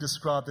 Watchman Nee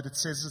described it. It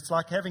says it's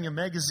like having a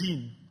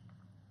magazine.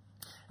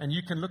 And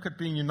you can look at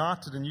being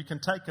united and you can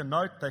take a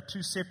note. They're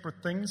two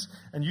separate things.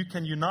 And you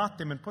can unite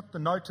them and put the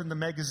note in the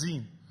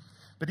magazine.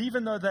 But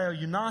even though they are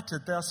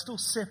united, they are still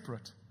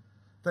separate.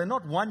 They're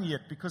not one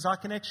yet, because I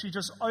can actually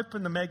just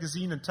open the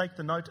magazine and take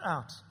the note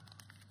out.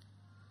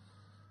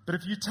 But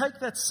if you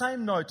take that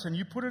same note and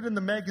you put it in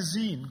the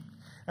magazine,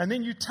 and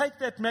then you take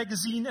that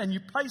magazine and you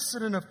place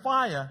it in a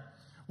fire,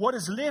 what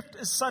is left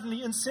is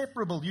suddenly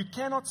inseparable. You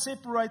cannot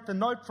separate the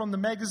note from the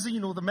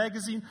magazine or the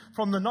magazine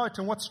from the note.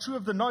 And what's true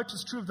of the note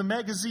is true of the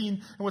magazine.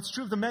 And what's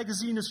true of the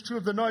magazine is true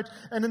of the note.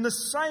 And in the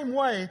same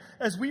way,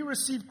 as we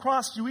receive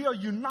Christ, we are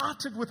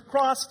united with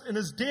Christ in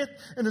his death,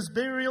 in his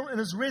burial, in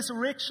his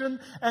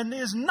resurrection. And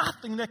there's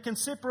nothing that can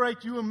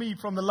separate you and me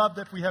from the love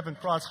that we have in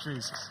Christ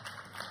Jesus.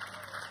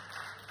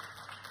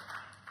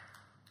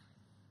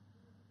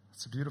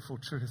 It's a beautiful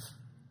truth.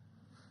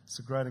 It's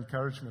a great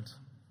encouragement.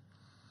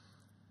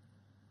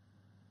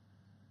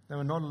 They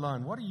were not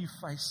alone. What are you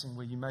facing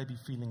where you may be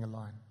feeling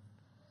alone?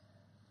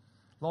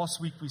 Last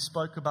week we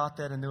spoke about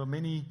that, and there were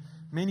many,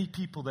 many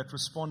people that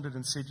responded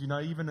and said,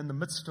 even in the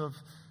midst of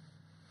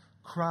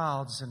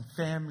crowds and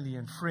family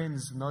and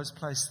friends in those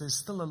places, there's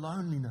still a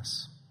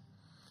loneliness.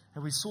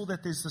 And we saw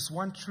that there's this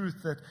one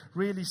truth that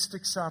really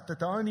sticks out, that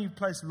the only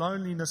place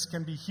loneliness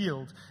can be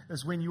healed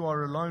is when you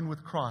are alone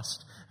with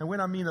Christ. And when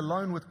I mean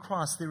alone with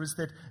Christ, there is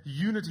that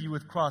unity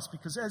with Christ,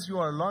 because as you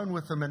are alone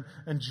with him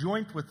and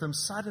joint with him,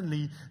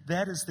 suddenly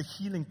that is the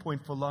healing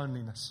point for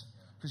loneliness,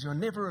 because you're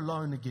never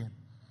alone again.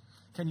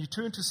 Can you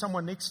turn to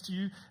someone next to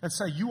you and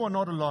say, you are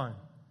not alone?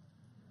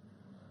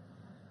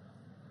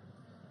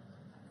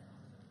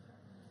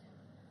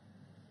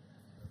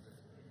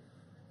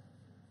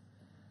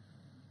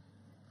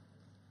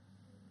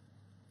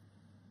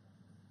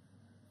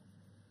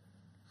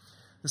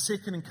 The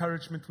second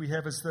encouragement we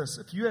have is this.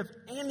 If you have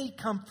any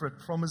comfort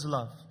from his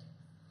love,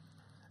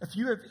 if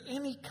you have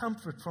any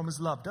comfort from his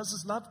love, does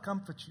his love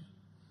comfort you?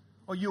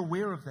 Are you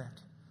aware of that?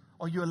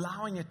 Are you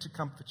allowing it to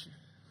comfort you?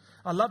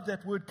 I love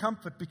that word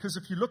comfort because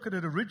if you look at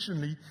it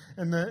originally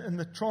in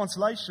the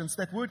translations,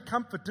 that word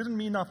comfort didn't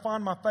mean I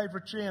find my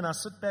favorite chair and I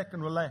sit back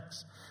and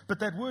relax. But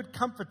that word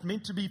comfort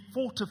meant to be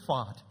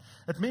fortified.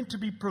 It meant to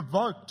be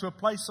provoked to a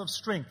place of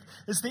strength.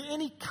 Is there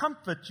any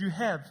comfort you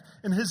have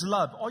in His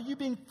love? Are you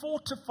being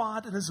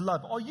fortified in His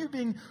love? Are you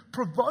being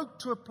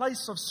provoked to a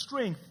place of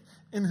strength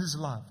in His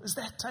love? Is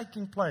that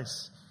taking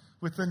place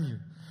within you?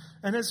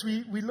 And as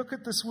we look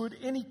at this word,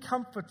 any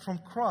comfort from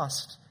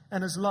Christ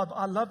and His love,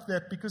 I love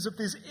that because if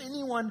there's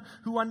anyone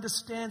who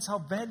understands how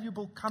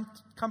valuable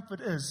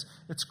comfort is,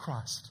 it's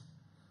Christ.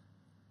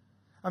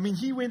 I mean,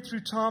 He went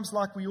through times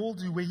like we all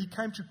do where He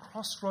came to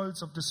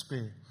crossroads of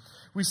despair.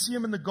 We see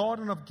Him in the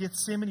Garden of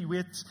Gethsemane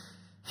where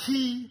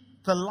He,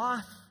 the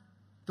life,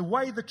 the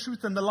way, the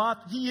truth, and the life,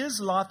 He is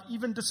life,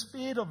 even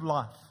despaired of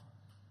life.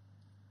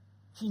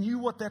 He knew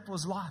what that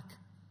was like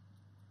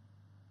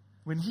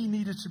when He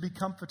needed to be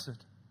comforted.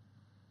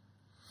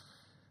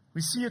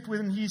 We see it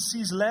when He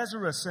sees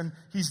Lazarus and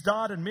he's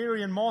died, and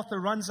Mary and Martha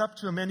runs up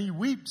to Him and He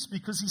weeps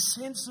because He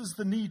senses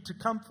the need to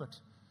comfort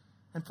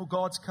and for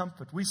God's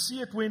comfort. We see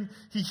it when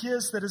He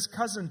hears that his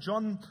cousin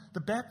John the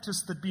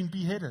Baptist had been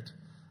beheaded.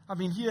 I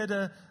mean, he had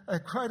a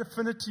great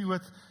affinity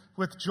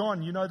with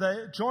John. You know,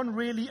 John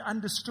really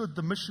understood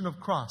the mission of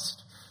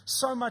Christ.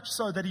 So much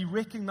so that he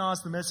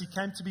recognized them as he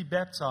came to be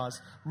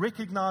baptized,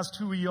 recognized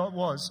who he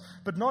was.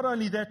 But not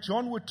only that,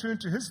 John would turn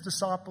to his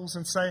disciples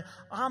and say,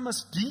 I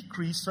must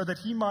decrease so that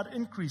he might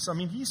increase. I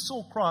mean, he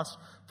saw Christ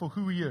for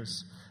who He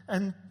is.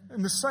 And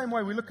in the same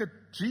way, we look at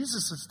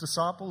Jesus'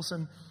 disciples,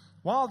 and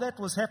while that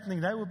was happening,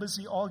 they were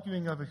busy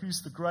arguing over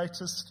who's the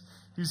greatest,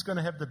 who's going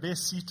to have the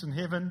best seat in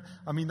heaven.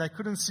 I mean, they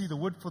couldn't see the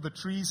wood for the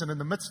trees, and in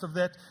the midst of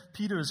that,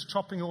 Peter is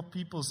chopping off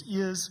people's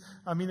ears.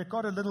 I mean, it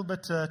got a little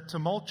bit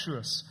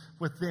tumultuous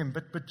with them.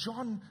 But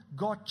John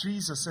got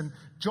Jesus, and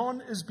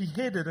John is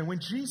beheaded, and when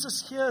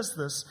Jesus hears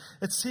this,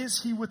 it says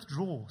He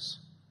withdraws.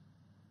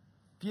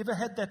 Have you ever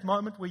had that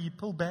moment where you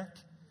pull back?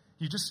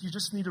 You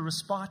just need a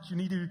respite. You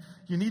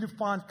need to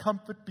find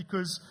comfort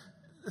because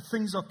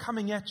things are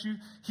coming at you.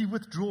 He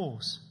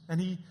withdraws, and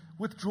He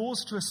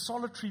withdraws to a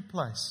solitary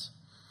place.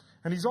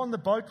 And He's on the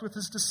boat with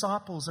His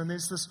disciples, and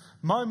there's this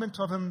moment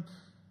of Him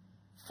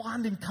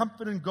finding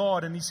comfort in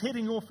God, and He's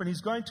heading off, and He's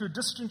going to a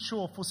distant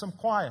shore for some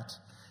quiet.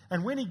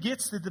 And when He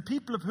gets there, the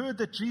people have heard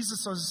that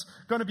Jesus is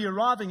going to be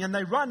arriving, and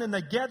they run and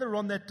they gather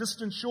on that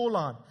distant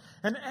shoreline.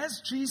 And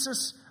as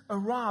Jesus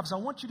arrives, I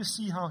want you to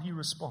see how He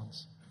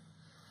responds.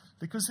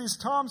 Because there's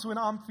times when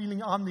I'm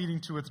feeling I'm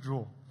needing to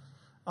withdraw.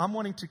 I'm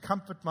wanting to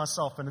comfort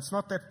myself, and it's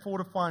not that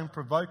fortifying,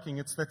 provoking.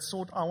 It's that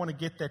sort, I want to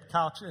get that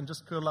couch and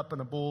just curl up in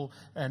a ball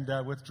and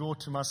withdraw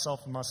to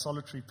myself in my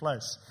solitary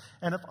place.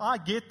 And if I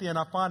get there and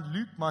I find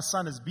Luke, my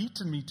son, has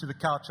beaten me to the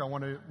couch, I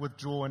want to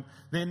withdraw, and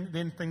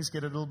then things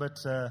get a little bit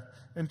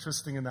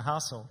interesting in the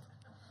household.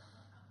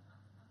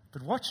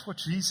 But watch what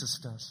Jesus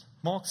does.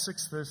 Mark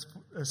 6,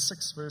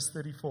 verse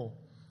 34.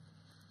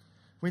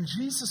 When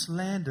Jesus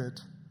landed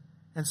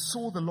and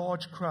saw the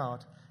large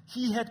crowd,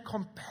 He had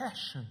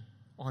compassion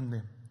on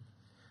them,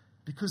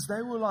 because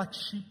they were like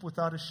sheep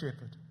without a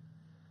shepherd.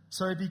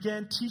 So He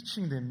began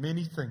teaching them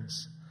many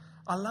things.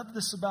 I love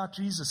this about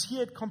Jesus. He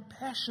had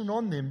compassion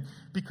on them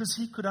because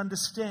He could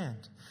understand.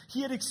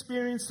 He had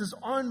experienced His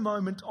own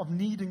moment of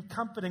needing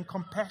comfort and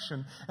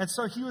compassion, and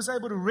so He was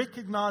able to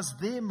recognize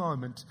their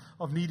moment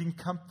of needing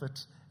comfort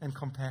and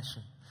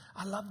compassion.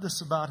 I love this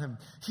about Him.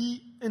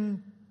 He,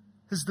 in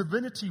His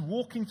divinity,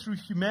 walking through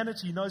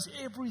humanity, knows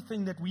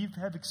everything that we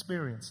have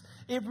experienced,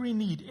 every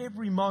need,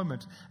 every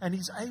moment, and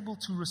He's able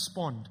to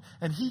respond.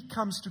 And He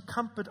comes to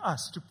comfort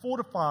us, to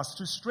fortify us,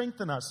 to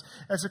strengthen us,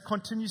 as it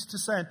continues to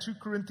say in 2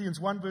 Corinthians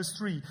 1 verse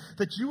 3,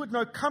 that you would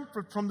know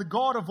comfort from the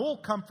God of all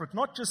comfort,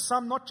 not just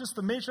some, not just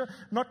a measure,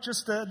 not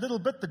just a little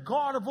bit. The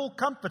God of all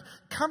comfort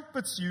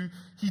comforts you.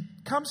 He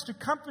comes to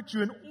comfort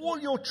you in all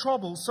your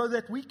troubles so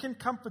that we can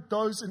comfort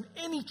those in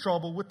any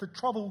trouble with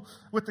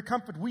the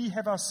comfort we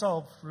have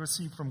ourselves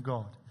received from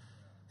God.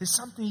 There's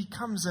something He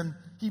comes and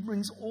He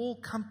brings all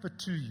comfort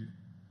to you,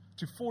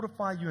 to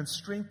fortify you and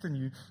strengthen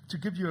you, to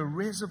give you a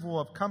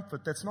reservoir of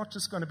comfort that's not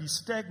just going to be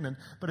stagnant,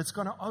 but it's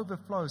going to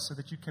overflow so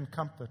that you can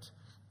comfort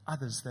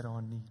others that are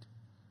in need.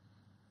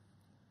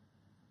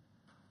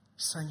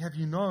 He's saying, have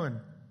you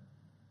known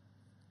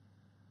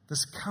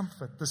this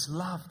comfort, this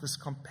love, this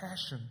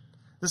compassion,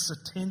 this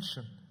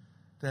attention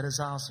that is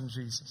ours in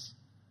Jesus?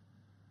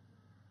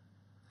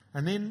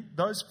 And then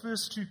those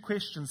first two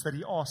questions that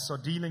He asks are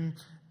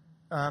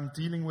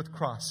dealing with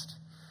Christ.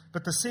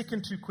 But the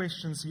second two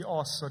questions He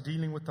asks are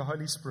dealing with the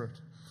Holy Spirit.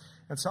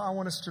 And so I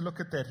want us to look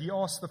at that. He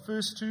asks the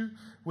first two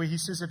where He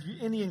says, have you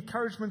any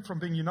encouragement from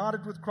being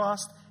united with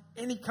Christ?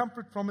 Any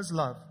comfort from His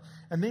love?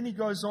 And then He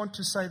goes on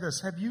to say this,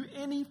 have you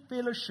any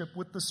fellowship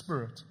with the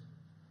Spirit?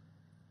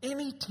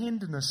 Any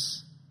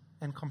tenderness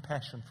and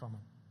compassion from Him?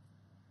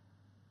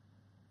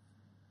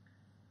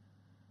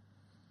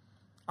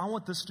 I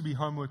want this to be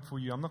homework for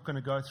you. I'm not going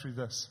to go through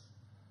this.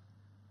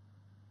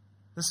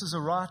 This is a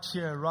right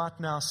here, right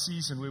now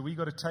season where we've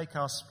got to take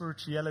our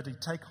spirituality,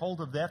 take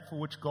hold of that for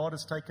which God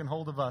has taken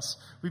hold of us.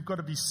 We've got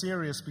to be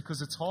serious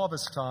because it's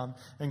harvest time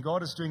and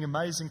God is doing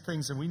amazing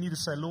things. And we need to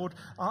say, Lord,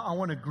 I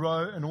want to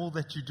grow in all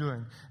that you're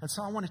doing. And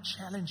so I want to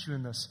challenge you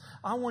in this.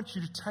 I want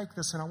you to take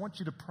this and I want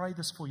you to pray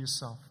this for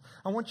yourself.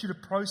 I want you to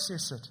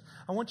process it.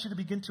 I want you to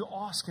begin to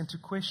ask and to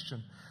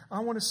question.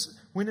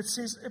 When it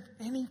says, if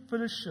any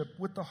fellowship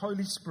with the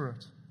Holy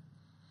Spirit,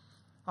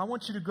 I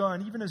want you to go,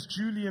 and even as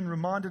Julian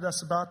reminded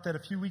us about that a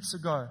few weeks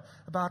ago,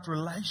 about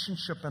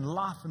relationship and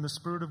life in the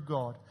Spirit of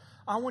God,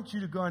 I want you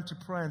to go into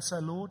prayer and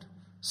say, Lord,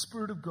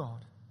 Spirit of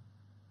God,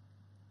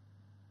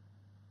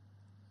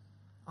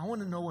 I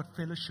want to know what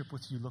fellowship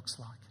with you looks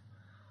like.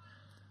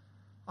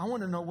 I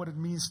want to know what it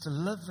means to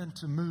live and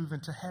to move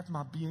and to have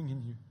my being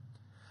in you.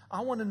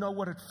 I want to know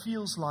what it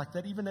feels like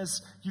that even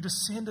as you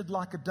descended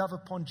like a dove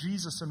upon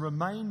Jesus and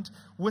remained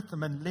with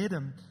him and led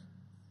him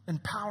in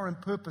power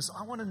and purpose,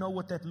 I want to know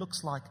what that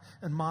looks like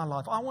in my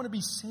life. I want to be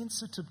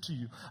sensitive to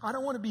you. I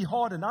don't want to be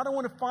hardened. I don't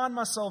want to find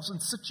myself in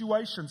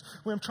situations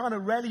where I'm trying to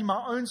rally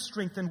my own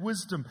strength and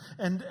wisdom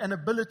and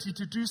ability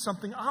to do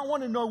something. I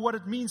want to know what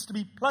it means to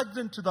be plugged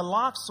into the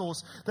life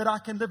source, that I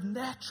can live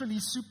naturally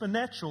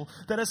supernatural,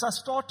 that as I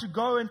start to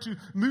go and to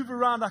move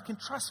around, I can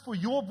trust for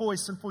your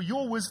voice and for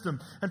your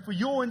wisdom and for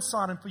your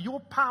insight and for your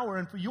power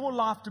and for your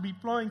life to be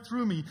flowing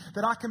through me,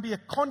 that I can be a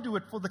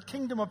conduit for the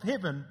kingdom of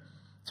heaven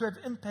to have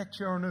impact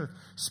here on earth.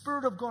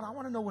 Spirit of God, I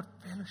want to know what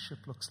fellowship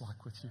looks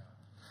like with you.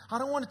 I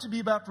don't want it to be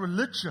about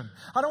religion.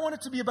 I don't want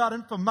it to be about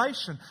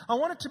information. I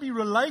want it to be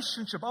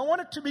relationship. I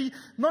want it to be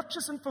not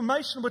just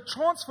information, but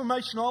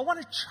transformational. I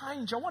want to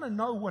change. I want to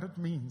know what it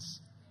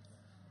means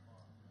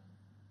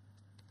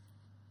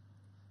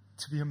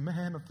to be a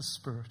man of the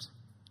Spirit,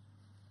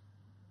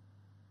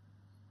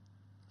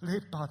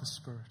 led by the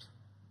Spirit.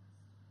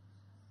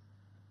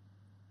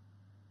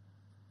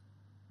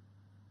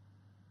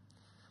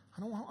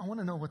 I want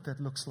to know what that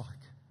looks like. I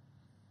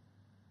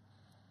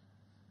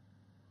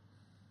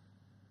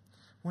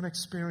want to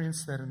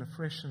experience that in a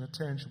fresh and a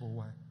tangible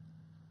way.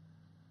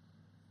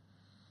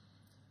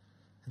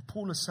 And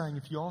Paul is saying,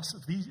 if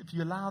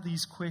you allow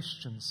these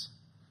questions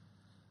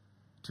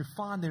to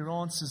find their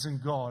answers in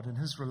God and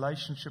his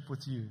relationship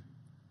with you,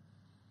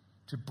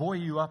 to buoy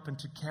you up and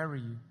to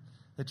carry you,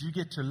 that you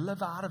get to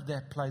live out of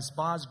that place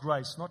by his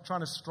grace, not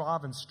trying to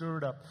strive and stir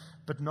it up,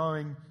 but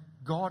knowing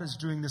God is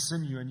doing this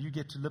in you and you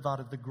get to live out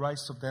of the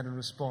grace of that and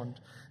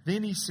respond.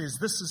 Then he says,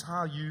 this is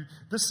how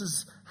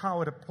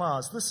it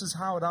applies. This is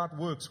how it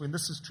outworks when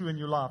this is true in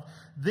your life.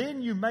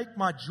 Then you make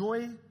my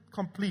joy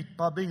complete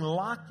by being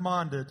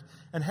like-minded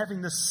and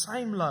having the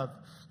same love,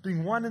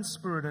 being one in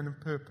spirit and in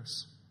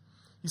purpose.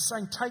 He's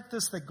saying, take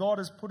this that God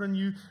has put in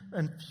you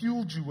and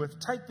fueled you with.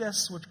 Take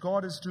this which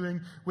God is doing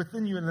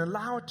within you and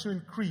allow it to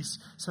increase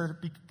so that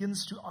it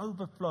begins to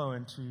overflow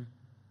and to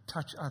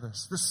touch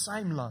others. The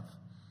same love.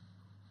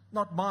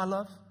 Not my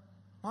love.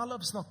 My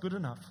love is not good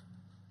enough.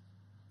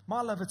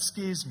 My love, it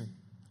scares me.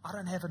 I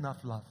don't have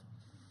enough love.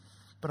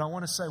 But I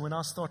want to say, when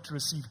I start to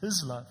receive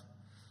his love,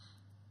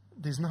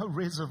 there's no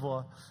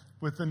reservoir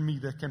within me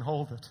that can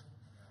hold it.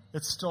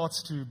 It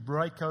starts to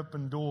break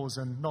open doors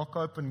and knock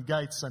open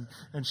gates and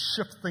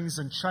shift things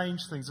and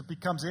change things. It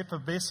becomes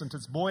effervescent.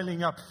 It's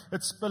boiling up.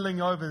 It's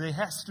spilling over. There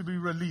has to be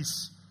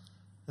release.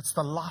 It's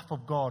the life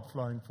of God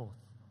flowing forth.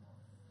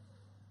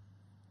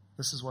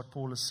 This is what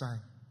Paul is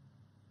saying.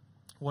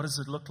 What does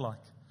it look like?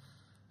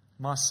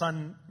 My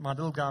son, my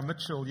little guy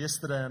Mitchell,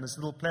 yesterday on his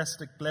little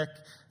plastic black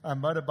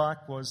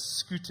motorbike was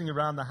scooting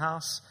around the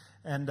house,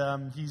 and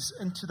he's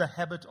into the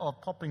habit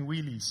of popping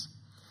wheelies.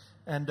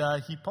 And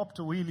he popped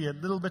a wheelie a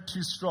little bit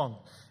too strong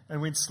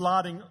and went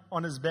sliding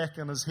on his back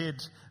and his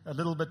head a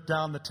little bit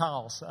down the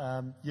tiles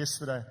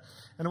yesterday.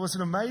 And it was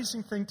an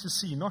amazing thing to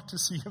see, not to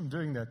see him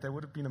doing that. That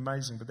would have been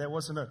amazing, but that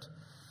wasn't it.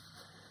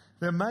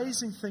 The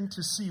amazing thing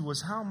to see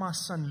was how my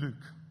son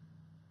Luke,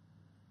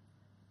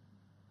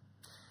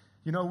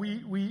 you know,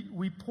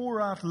 we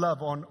pour out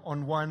love on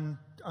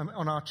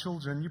our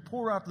children. You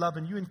pour out love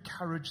and you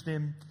encourage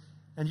them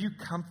and you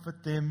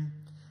comfort them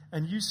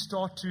and you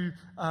start to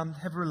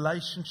have a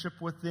relationship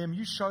with them.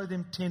 You show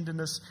them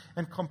tenderness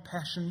and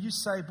compassion. You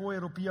say, boy,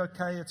 it'll be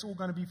okay. It's all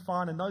going to be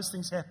fine. And those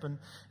things happen.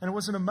 And it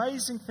was an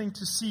amazing thing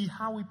to see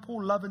how we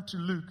pour love into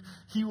Luke.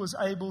 He was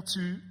able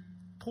to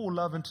pour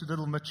love into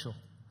little Mitchell.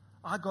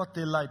 I got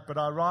there late, but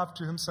I arrived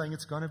to him saying,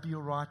 it's going to be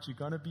all right. You're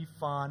going to be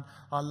fine.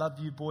 I love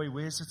you, boy.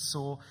 Where's it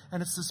sore?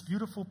 And it's this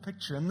beautiful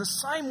picture. In the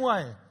same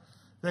way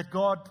that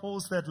God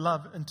pours that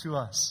love into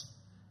us,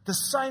 the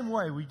same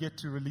way we get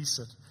to release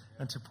it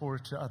and to pour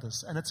it to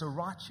others. And it's a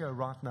right here,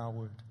 right now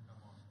word.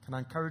 Can I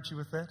encourage you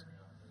with that?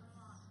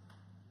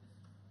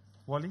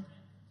 Wally,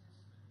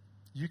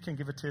 you can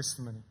give a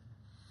testimony.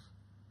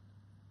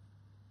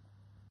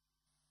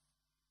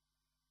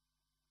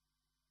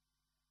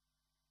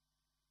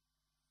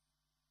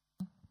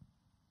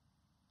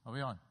 Are we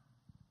on?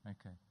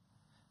 Okay.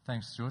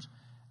 Thanks, George.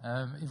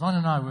 Yvonne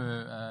and I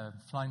were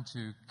flying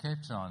to Cape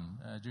Town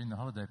during the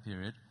holiday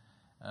period,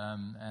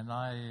 and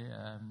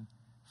I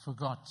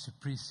forgot to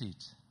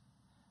pre-seat.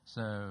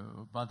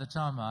 So by the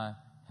time I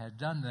had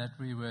done that,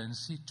 we were in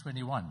seat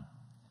 21.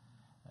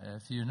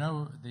 If you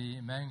know the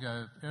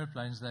Mango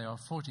airplanes, they are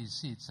 40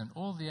 seats, and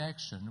all the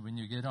action when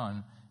you get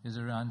on is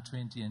around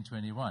 20 and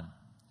 21.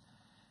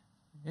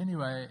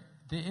 Anyway,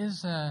 there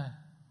is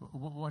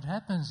what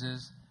happens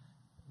is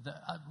the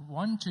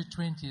 1 to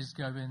 20s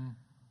go in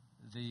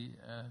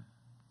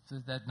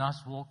that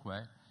nice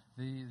walkway.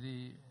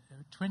 The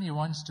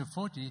 21s to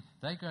 40,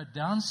 they go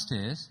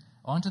downstairs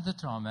onto the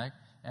tarmac,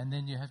 and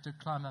then you have to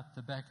climb up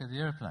the back of the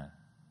airplane.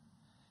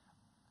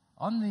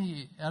 On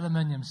the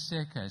aluminium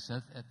staircase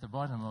at the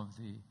bottom of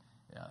the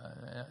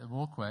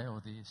walkway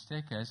or the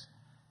staircase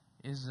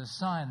is a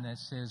sign that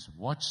says,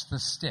 "Watch the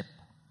step."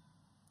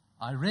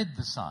 I read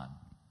the sign,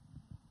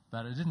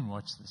 but I didn't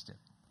watch the step.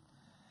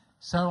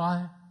 So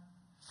I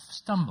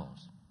stumbled.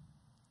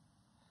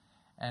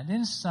 And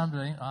in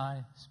stumbling,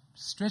 I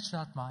stretched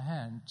out my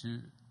hand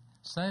to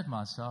save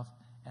myself,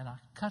 and I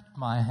cut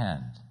my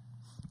hand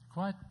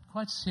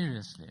quite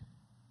seriously.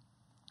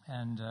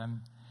 And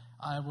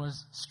I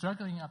was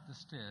struggling up the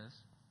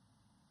stairs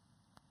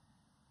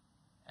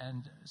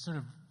and sort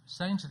of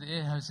saying to the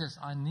air hostess,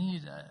 "I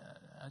need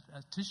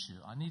a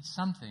tissue. I need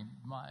something.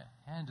 My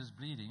hand is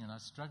bleeding," and I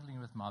was struggling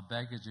with my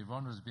baggage.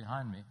 Yvonne was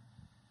behind me.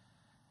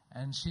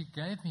 And she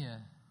gave me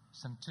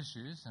some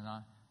tissues, and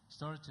I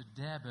started to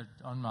dab it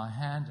on my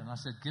hand, and I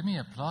said, "Give me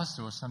a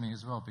plaster or something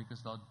as well,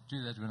 because I'll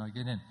do that when I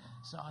get in."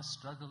 So I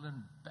struggled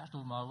and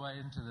battled my way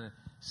into the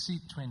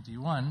seat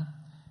 21,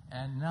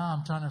 and now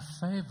I'm trying to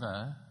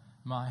favor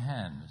my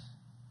hand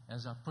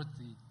as I put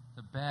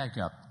the bag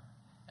up.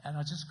 And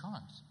I just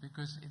can't,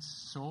 because it's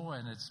sore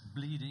and it's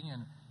bleeding,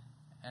 and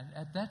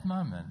at that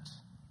moment,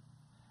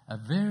 a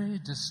very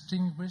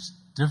distinguished,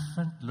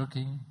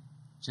 different-looking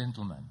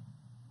gentleman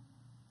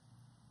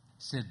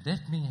said,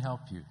 "Let me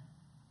help you."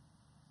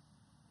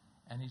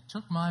 And he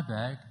took my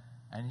bag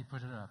and he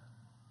put it up.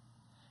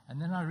 And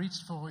then I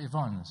reached for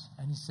Yvonne's,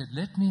 and he said,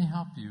 "Let me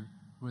help you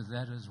with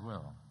that as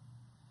well."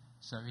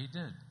 So he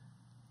did.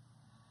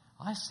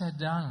 I sat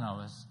down, and I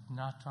was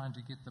now trying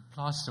to get the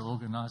plaster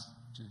organized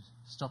to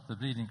stop the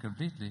bleeding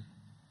completely.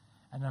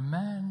 And a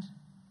man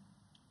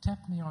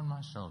tapped me on my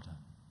shoulder.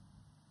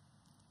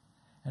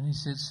 And he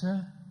said,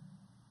 "Sir,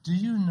 do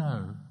you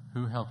know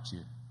who helped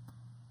you?"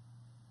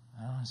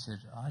 And I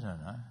said, "I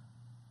don't know."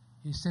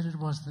 He said it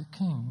was the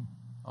King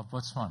of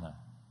Botswana.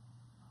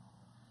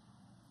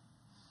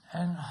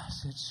 And I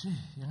said, "Gee,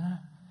 I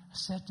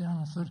sat down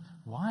and thought,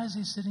 why is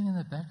he sitting in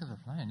the back of the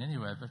plane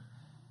anyway?"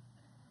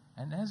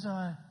 And as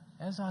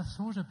I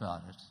thought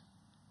about it,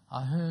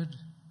 I heard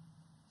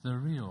the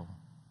real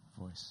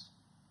voice,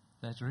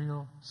 that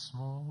real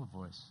small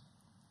voice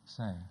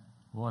saying,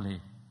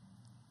 "Wally,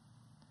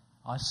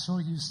 I saw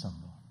you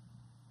stumble.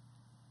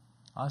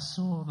 I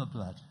saw the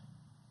blood.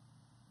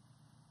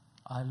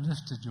 I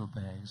lifted your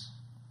bags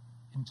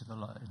into the.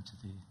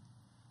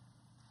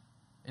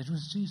 It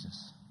was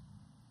Jesus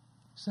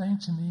saying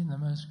to me in the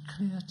most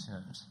clear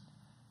terms,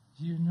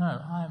 "You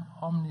know, I am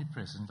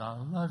omnipresent. I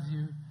love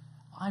you.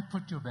 I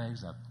put your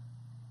bags up."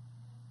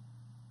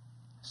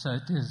 So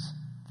it is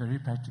very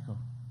practical.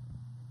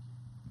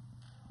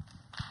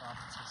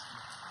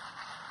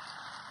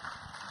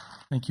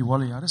 Thank you,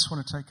 Wally. I just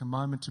want to take a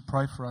moment to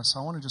pray for us.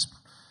 I want to just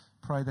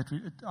pray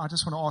I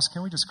just want to ask,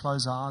 can we just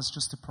close our eyes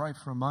just to pray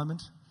for a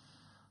moment?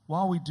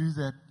 While we do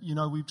that,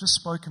 we've just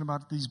spoken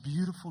about these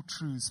beautiful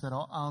truths that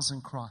are ours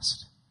in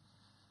Christ.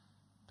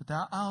 But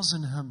they're ours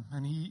in Him,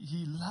 and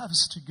He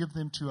loves to give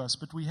them to us.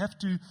 But we have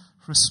to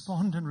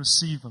respond and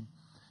receive them.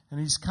 And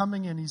He's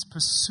coming and He's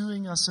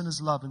pursuing us in His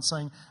love and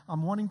saying,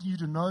 "I'm wanting you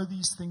to know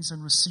these things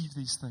and receive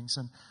these things."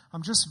 And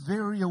I'm just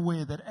very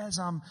aware that as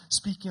I'm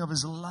speaking of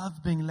His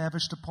love being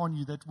lavished upon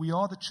you, that we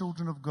are the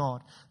children of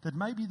God, that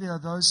maybe there are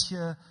those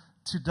here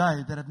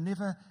today that have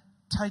never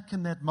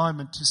taken that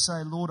moment to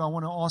say, "Lord, I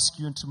want to ask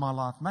you into my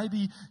life."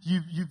 Maybe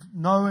you've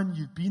known,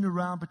 you've been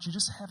around, but you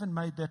just haven't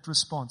made that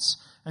response.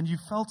 And you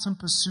felt Him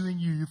pursuing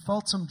you, you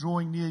felt Him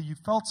drawing near, you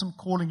felt Him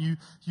calling you,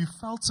 you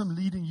felt Him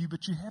leading you,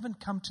 but you haven't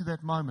come to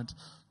that moment.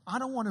 I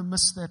don't want to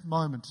miss that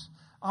moment.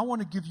 I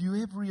want to give you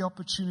every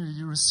opportunity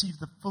to receive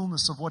the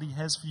fullness of what He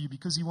has for you,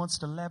 because He wants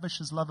to lavish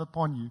His love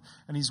upon you,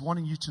 and He's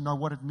wanting you to know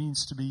what it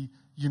means to be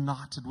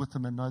united with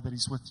Him and know that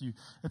He's with you.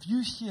 If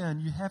you're here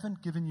and you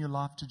haven't given your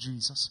life to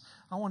Jesus,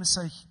 I want to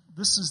say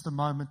this is the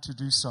moment to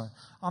do so.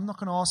 I'm not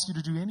going to ask you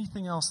to do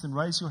anything else than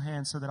raise your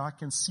hand so that I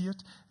can see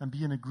it and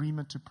be in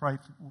agreement to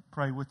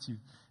pray with you.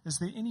 Is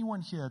there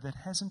anyone here that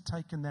hasn't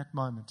taken that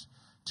moment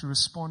to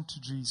respond to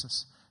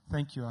Jesus?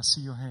 Thank you. I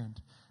see your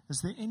hand.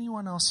 Is there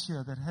anyone else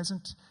here that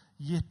hasn't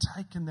yet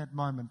taken that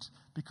moment,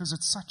 because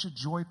it's such a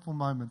joyful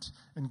moment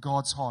in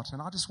God's heart,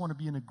 and I just want to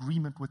be in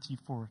agreement with you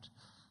for it?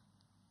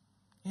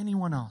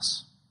 Anyone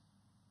else?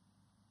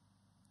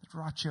 That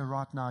right here,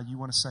 right now, you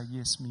want to say,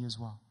 "Yes, me as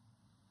well."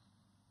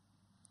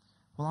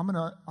 Well, I'm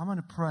going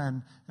to pray,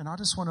 and I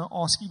just want to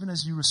ask, even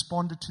as you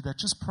responded to that,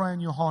 just pray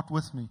in your heart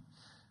with me,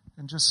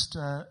 and just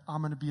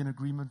I'm going to be in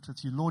agreement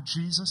with you. Lord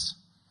Jesus,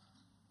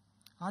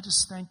 I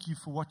just thank you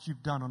for what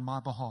you've done on my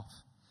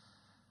behalf.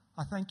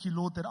 I thank you,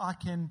 Lord, that I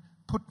can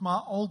put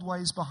my old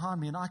ways behind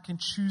me and I can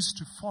choose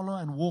to follow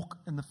and walk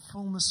in the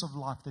fullness of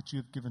life that you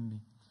have given me.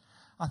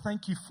 I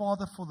thank you,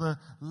 Father, for the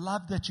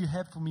love that you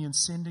have for me in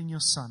sending your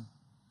Son.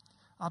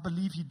 I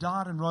believe he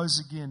died and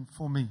rose again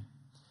for me.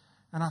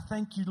 And I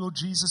thank you, Lord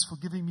Jesus, for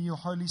giving me your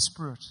Holy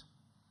Spirit.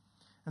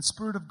 And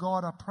Spirit of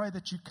God, I pray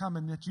that you come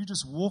and that you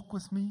just walk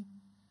with me,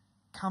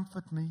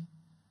 comfort me,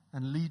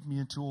 and lead me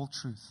into all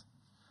truth.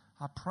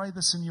 I pray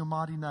this in your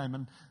mighty name.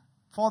 And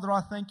Father,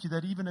 I thank you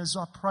that even as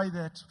I pray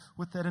that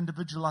with that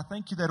individual, I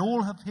thank you that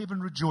all of heaven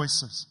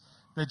rejoices,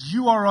 that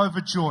you are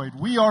overjoyed.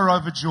 We are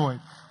overjoyed.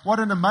 What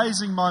an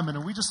amazing moment.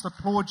 And we just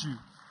applaud you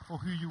for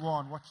who you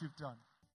are and what you've done.